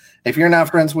his. If you're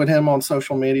not friends with him on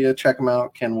social media, check him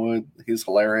out. Ken Wood. He's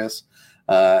hilarious.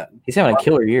 He's having a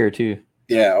killer year too.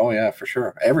 Yeah. Oh yeah, for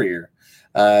sure. Every year.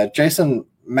 Jason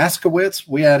Maskowitz,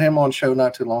 we had him on show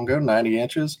not too long ago, 90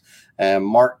 inches. And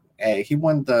Mark, he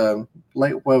won the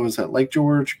Lake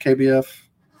George KBF?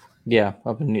 Yeah,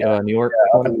 up in New York.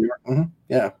 Yeah, up in New York. Mm-hmm.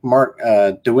 Yeah. Mark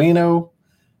Duino,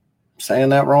 saying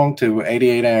that wrong, to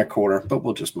 88 1/4, but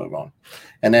we'll just move on.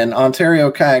 And then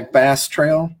Ontario Kayak Bass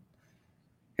Trail.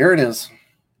 Here it is.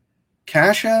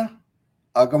 Kasha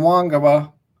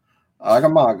Agamaga.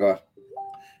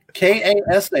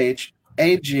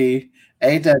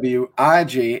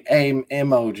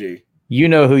 KASHAGAWIGAMOG. You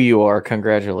know who you are.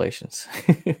 Congratulations.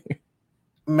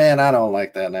 Man, I don't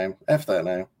like that name. F that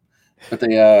name. But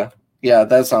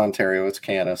that's Ontario. It's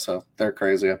Canada, so they're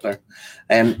crazy up there.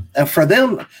 And for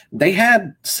them, they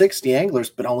had 60 anglers,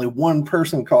 but only one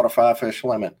person caught a 5-fish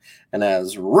limit. And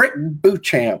that's Rick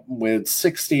Bouchamp with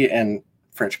 60 and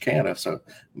French Canada, so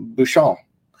Bouchon.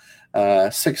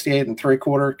 68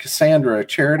 3/4, Cassandra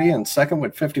Charity in second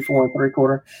with 54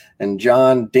 3/4, and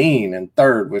John Dean in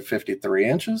third with 53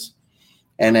 inches.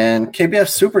 And then KBF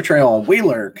Super Trail on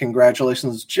Wheeler,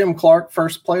 congratulations, Jim Clark,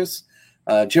 first place.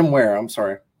 Jim Ware, I'm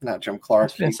sorry, not Jim Clark. I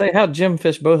was going to say, how'd Jim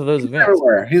fish both of those events?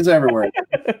 He's everywhere.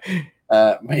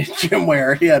 Jim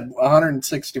Ware, he had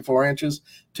 164 inches,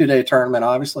 2-day tournament,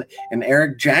 obviously. And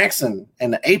Eric Jackson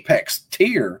in the Apex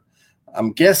tier.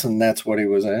 I'm guessing that's what he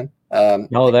was in.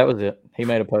 No, that was it. He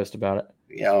made a post about it.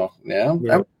 Yeah.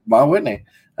 Yep. Why wouldn't he?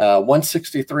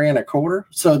 163 and a quarter.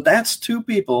 So that's two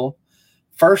people,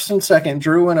 first and second,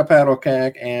 Drew in a paddle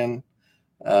kayak, and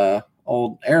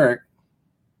old Eric.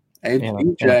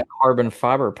 And a carbon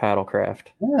fiber paddle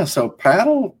craft. Yeah, so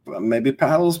maybe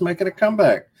paddle's making a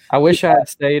comeback. I wish I had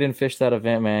stayed and fished that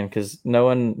event, man, because no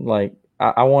one, like,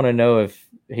 I want to know if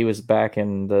he was back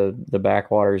in the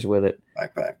backwaters with it.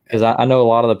 Back. Because I know a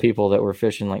lot of the people that were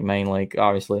fishing like Main Lake,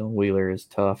 obviously on Wheeler is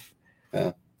tough.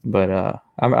 Yeah. But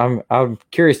I'm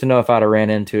curious to know if I'd have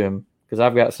ran into him, because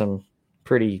I've got some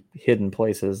pretty hidden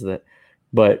places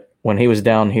but when he was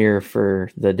down here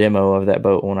for the demo of that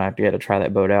boat, when I had to try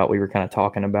that boat out, we were kind of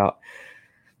talking about,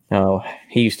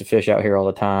 he used to fish out here all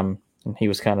the time, and he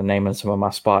was kind of naming some of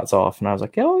my spots off, and I was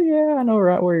like, oh yeah, I know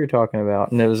right where you're talking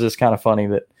about. And it was just kind of funny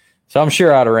so I'm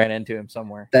sure I'd have ran into him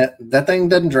somewhere. That thing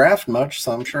doesn't draft much,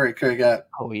 so I'm sure he could have got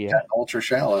ultra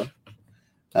shallow.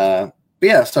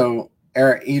 Yeah, so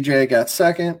Eric EJ got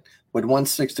second with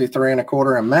 163 and a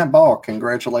quarter, and Matt Ball,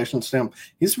 congratulations to him.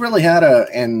 He's really had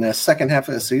in the second half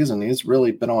of the season, he's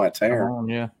really been on a tear.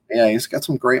 Yeah, he's got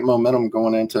some great momentum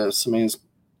going into some of his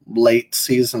late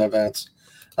season events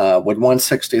with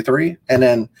 163. And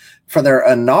then for their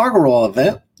inaugural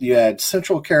event, you had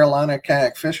Central Carolina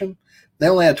Kayak Fishing. They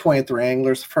only had 23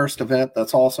 anglers. First event,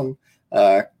 that's awesome.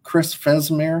 Chris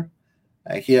Fesmere,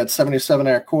 he had 77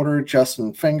 and a quarter.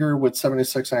 Justin Finger with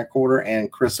 76 and a quarter,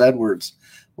 and Chris Edwards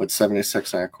with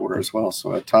 76 and a quarter as well.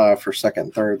 So a tie for second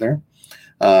and third there.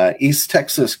 East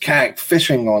Texas Kayak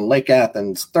Fishing on Lake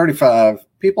Athens, 35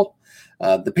 people.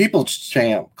 The People's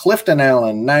Champ, Clifton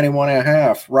Allen, 91 and a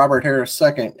half. Robert Harris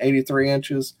second, 83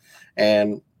 inches.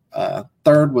 And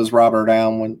third was Robert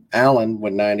Allen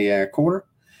with 90 and a quarter.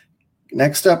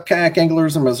 Next up, Kayak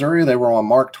Anglers in Missouri. They were on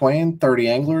Mark Twain, 30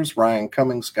 anglers. Ryan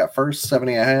Cummings got first,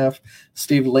 70 and a half.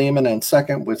 Steve Lehman in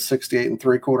second with 68 and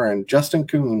three quarter. And Justin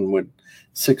Kuhn with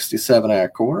 67 and a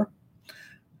quarter.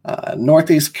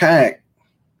 Northeast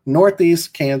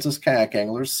Kansas Kayak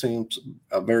Anglers seems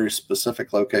a very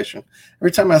specific location.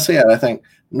 Every time I see it, I think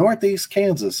Northeast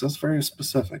Kansas. That's very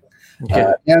specific.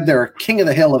 Yeah. They had their King of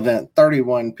the Hill event,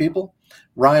 31 people.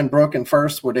 Ryan Brook in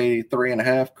first with 83 and a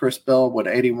half. Chris Bell with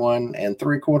 81 and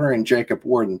three quarter, and Jacob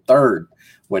Ward in third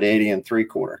with 80 and three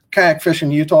quarter. Kayak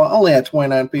Fishing Utah only had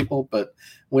 29 people, but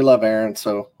we love Aaron,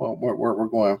 so we're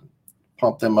going to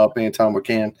pump them up anytime we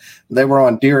can. They were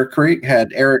on Deer Creek,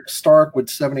 had Eric Stark with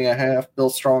 70 and a half, Bill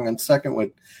Strong in second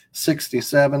with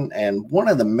 67, and one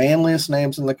of the manliest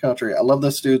names in the country. I love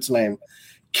this dude's name,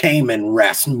 Cayman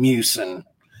Rasmussen.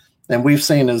 And we've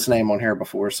seen his name on here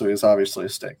before, so he's obviously a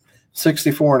stick.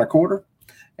 64 and a quarter.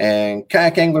 And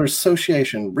Kayak Anglers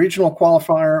Association regional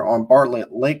qualifier on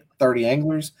Bartlett Lake, 30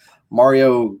 anglers.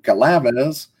 Mario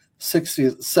Galaves,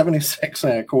 76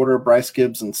 and a quarter. Bryce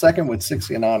Gibbs in second with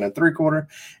 69 and three quarter.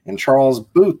 And Charles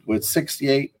Booth with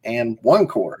 68 and one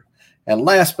quarter. And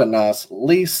last but not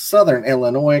least, Southern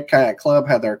Illinois Kayak Club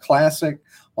had their classic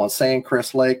on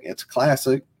Sandcrest Lake. It's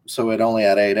classic, so it only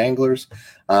had 8 anglers.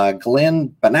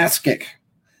 Glenn Banaskic,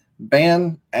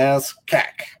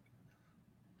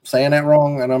 saying that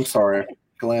wrong, and I'm sorry,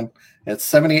 Glenn. It's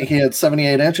 70. He had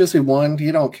 78 inches. He won.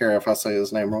 You don't care if I say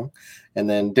his name wrong. And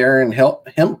then Darren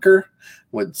Hemker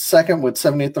with second with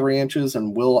 73 inches,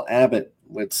 and Will Abbott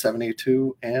with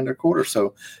 72 and a quarter.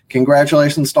 So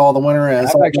congratulations to all the winners.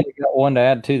 I've actually got one to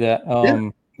add to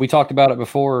that. We talked about it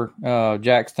before.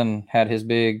 Jackson had his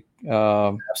big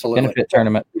benefit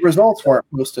tournament. The results weren't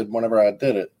posted whenever I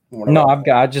did it.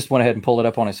 I just went ahead and pulled it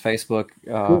up on his Facebook.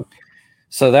 Cool.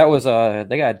 So that was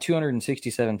they got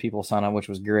 267 people sign up, which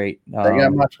was great. They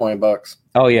got my $20.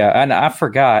 Oh yeah, and I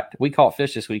forgot we caught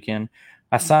fish this weekend.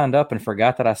 I signed up and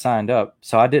forgot that I signed up,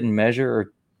 so I didn't measure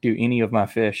or do any of my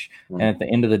fish. And at the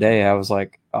end of the day, I was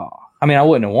like, oh, I mean, I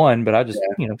wouldn't have won, but I just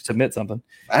submit something.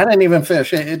 I didn't even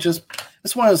fish.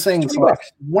 It's one of those things. Like,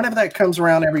 whenever that comes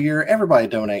around every year, everybody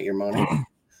donate your money.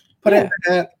 Put it in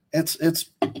that. It's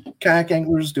kayak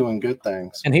anglers doing good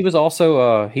things. And he was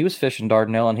also he was fishing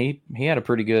Dardanelle, and he had a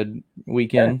pretty good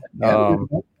weekend.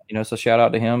 So shout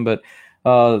out to him. But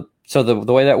so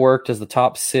the way that worked is the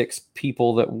top 6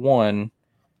 people that won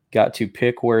got to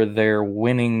pick where their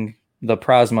winning the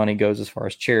prize money goes as far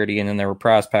as charity, and then there were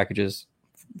prize packages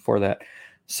for that.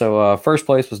 So first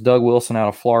place was Doug Wilson out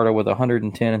of Florida with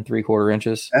 110 and three quarter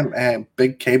inches. And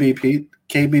big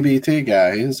KBBT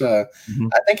guy. He's I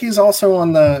think he's also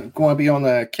going to be on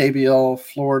the KBL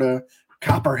Florida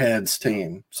Copperheads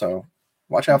team. So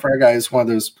watch out for that guy. He's one of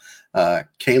those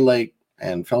K-Lake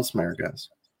and Felsmere, guys.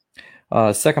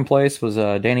 Second place was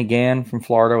Danny Gann from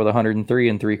Florida with 103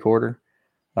 3/4.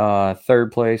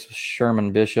 Third place was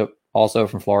Sherman Bishop, also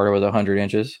from Florida, with 100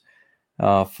 inches.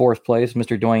 Fourth place,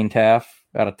 Mr. Dwayne Taff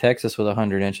out of Texas with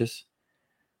 100 inches.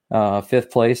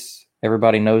 Fifth place,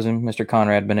 everybody knows him, Mr.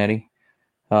 Conrad Benetti.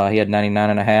 He had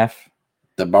 99.5.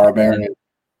 The Barbarian.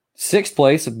 Sixth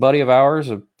place, a buddy of ours.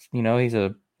 He's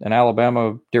an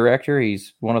Alabama director.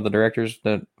 He's one of the directors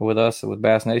that with us with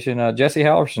Bass Nation. Jesse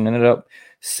Halverson ended up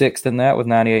sixth in that with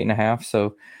 98.5.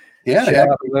 So yeah, shout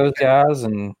out to those guys.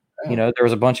 And there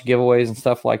was a bunch of giveaways and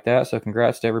stuff like that. So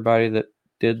congrats to everybody that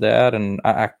did that. And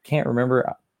I can't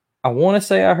remember. I want to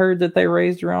say I heard that they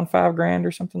raised around $5,000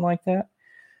 or something like that.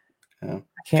 Yeah.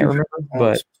 I can't remember,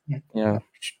 but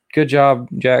good job,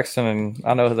 Jackson. And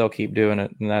I know they'll keep doing it.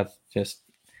 And that's just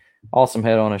awesome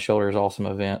head on his shoulders, awesome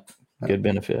event, good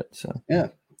benefit. So yeah,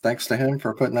 thanks to him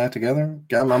for putting that together.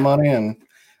 Got my money, and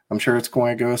I'm sure it's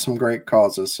going to go to some great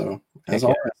causes. So as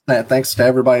always, thanks to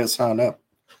everybody that signed up.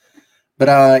 But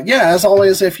as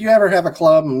always, if you ever have a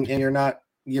club and you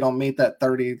don't meet that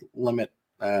 30 limit,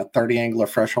 30 angler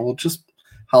threshold, just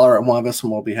holler at one of us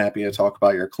and we'll be happy to talk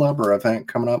about your club or event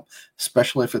coming up,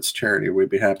 especially if it's charity. We'd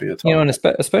be happy to talk. And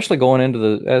especially going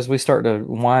into as we start to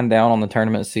wind down on the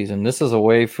tournament season, this is a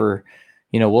way for,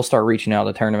 we'll start reaching out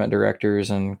to tournament directors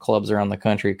and clubs around the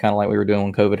country, kind of like we were doing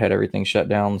when COVID had everything shut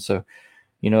down. So,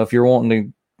 if you're wanting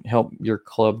to help your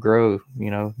club grow,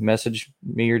 message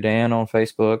me or Dan on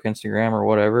Facebook, Instagram, or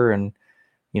whatever. And,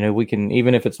 we can,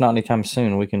 even if it's not anytime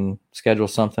soon, we can schedule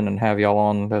something and have y'all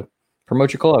on to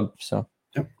promote your club. So.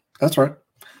 That's right.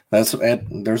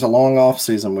 There's a long off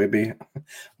season. We're going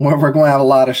to have a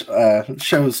lot of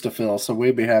shows to fill, so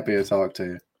we'd be happy to talk to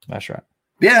you. That's right.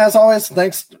 Yeah, as always,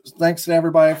 thanks to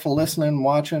everybody for listening,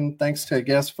 watching. Thanks to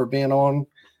guests for being on.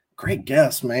 Great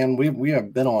guests, man. We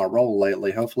have been on a roll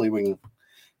lately. Hopefully, we can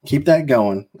keep that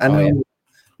going. I know.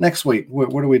 Next week,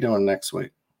 what are we doing next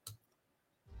week?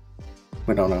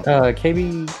 We don't know.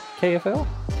 KFL.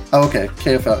 Oh, okay,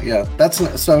 KFL. Yeah,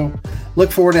 so. Look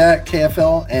forward to that,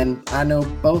 KFL, and I know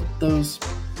both those.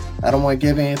 I don't want to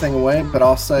give anything away, but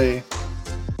I'll say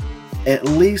at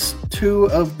least 2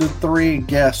 of the 3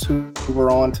 guests who were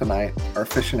on tonight are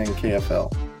fishing in KFL.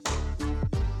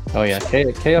 Oh yeah,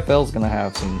 KFL is going to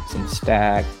have some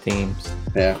stacked teams.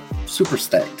 Yeah, super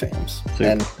stacked teams.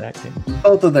 Stacked teams.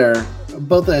 Both of the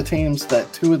teams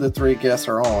that 2 of the 3 guests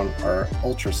are on are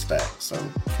ultra stacked, so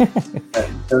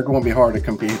they're going to be hard to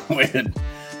compete with.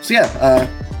 So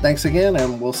thanks again,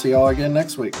 and we'll see y'all again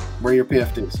next week. We're your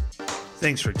PFDs.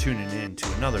 Thanks for tuning in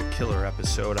to another killer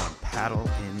episode on Paddle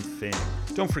and Fin.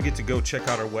 Don't forget to go check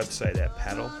out our website at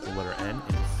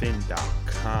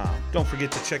paddle_and_fin.com. Don't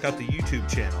forget to check out the YouTube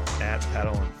channel at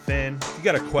Paddle and Fin. If you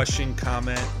got a question,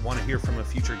 comment, want to hear from a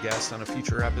future guest on a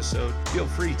future episode, feel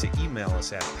free to email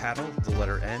us at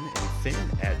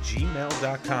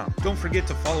paddle_and_fin@gmail.com. Don't forget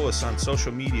to follow us on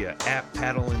social media at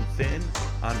Paddle and Fin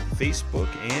on Facebook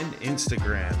and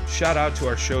Instagram. Shout out to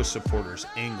our show supporters,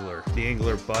 Angler. The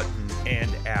Angler button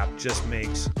and app just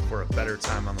makes for a better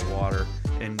time on the water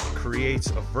and creates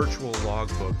a virtual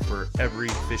logbook for every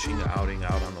fishing outing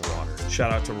out on the water.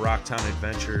 Shout out to Rocktown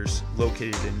Adventures,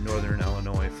 located in Northern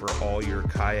Illinois, for all your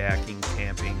kayaking,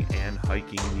 camping, and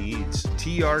hiking needs.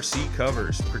 TRC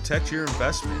Covers, protect your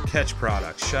investment. Catch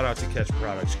Products, shout out to Catch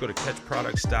Products. Go to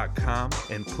catchproducts.com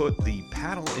and put the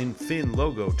Paddle and Fin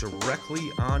logo directly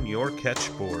on your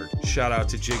catch board. Shout out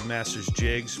to Jigmasters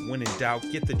Jigs. When in doubt,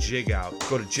 get the jig out.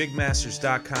 Go to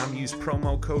jigmasters.com, use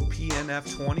promo code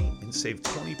PNF20 and save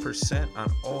 20% on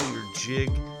all your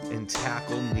jig and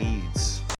tackle needs.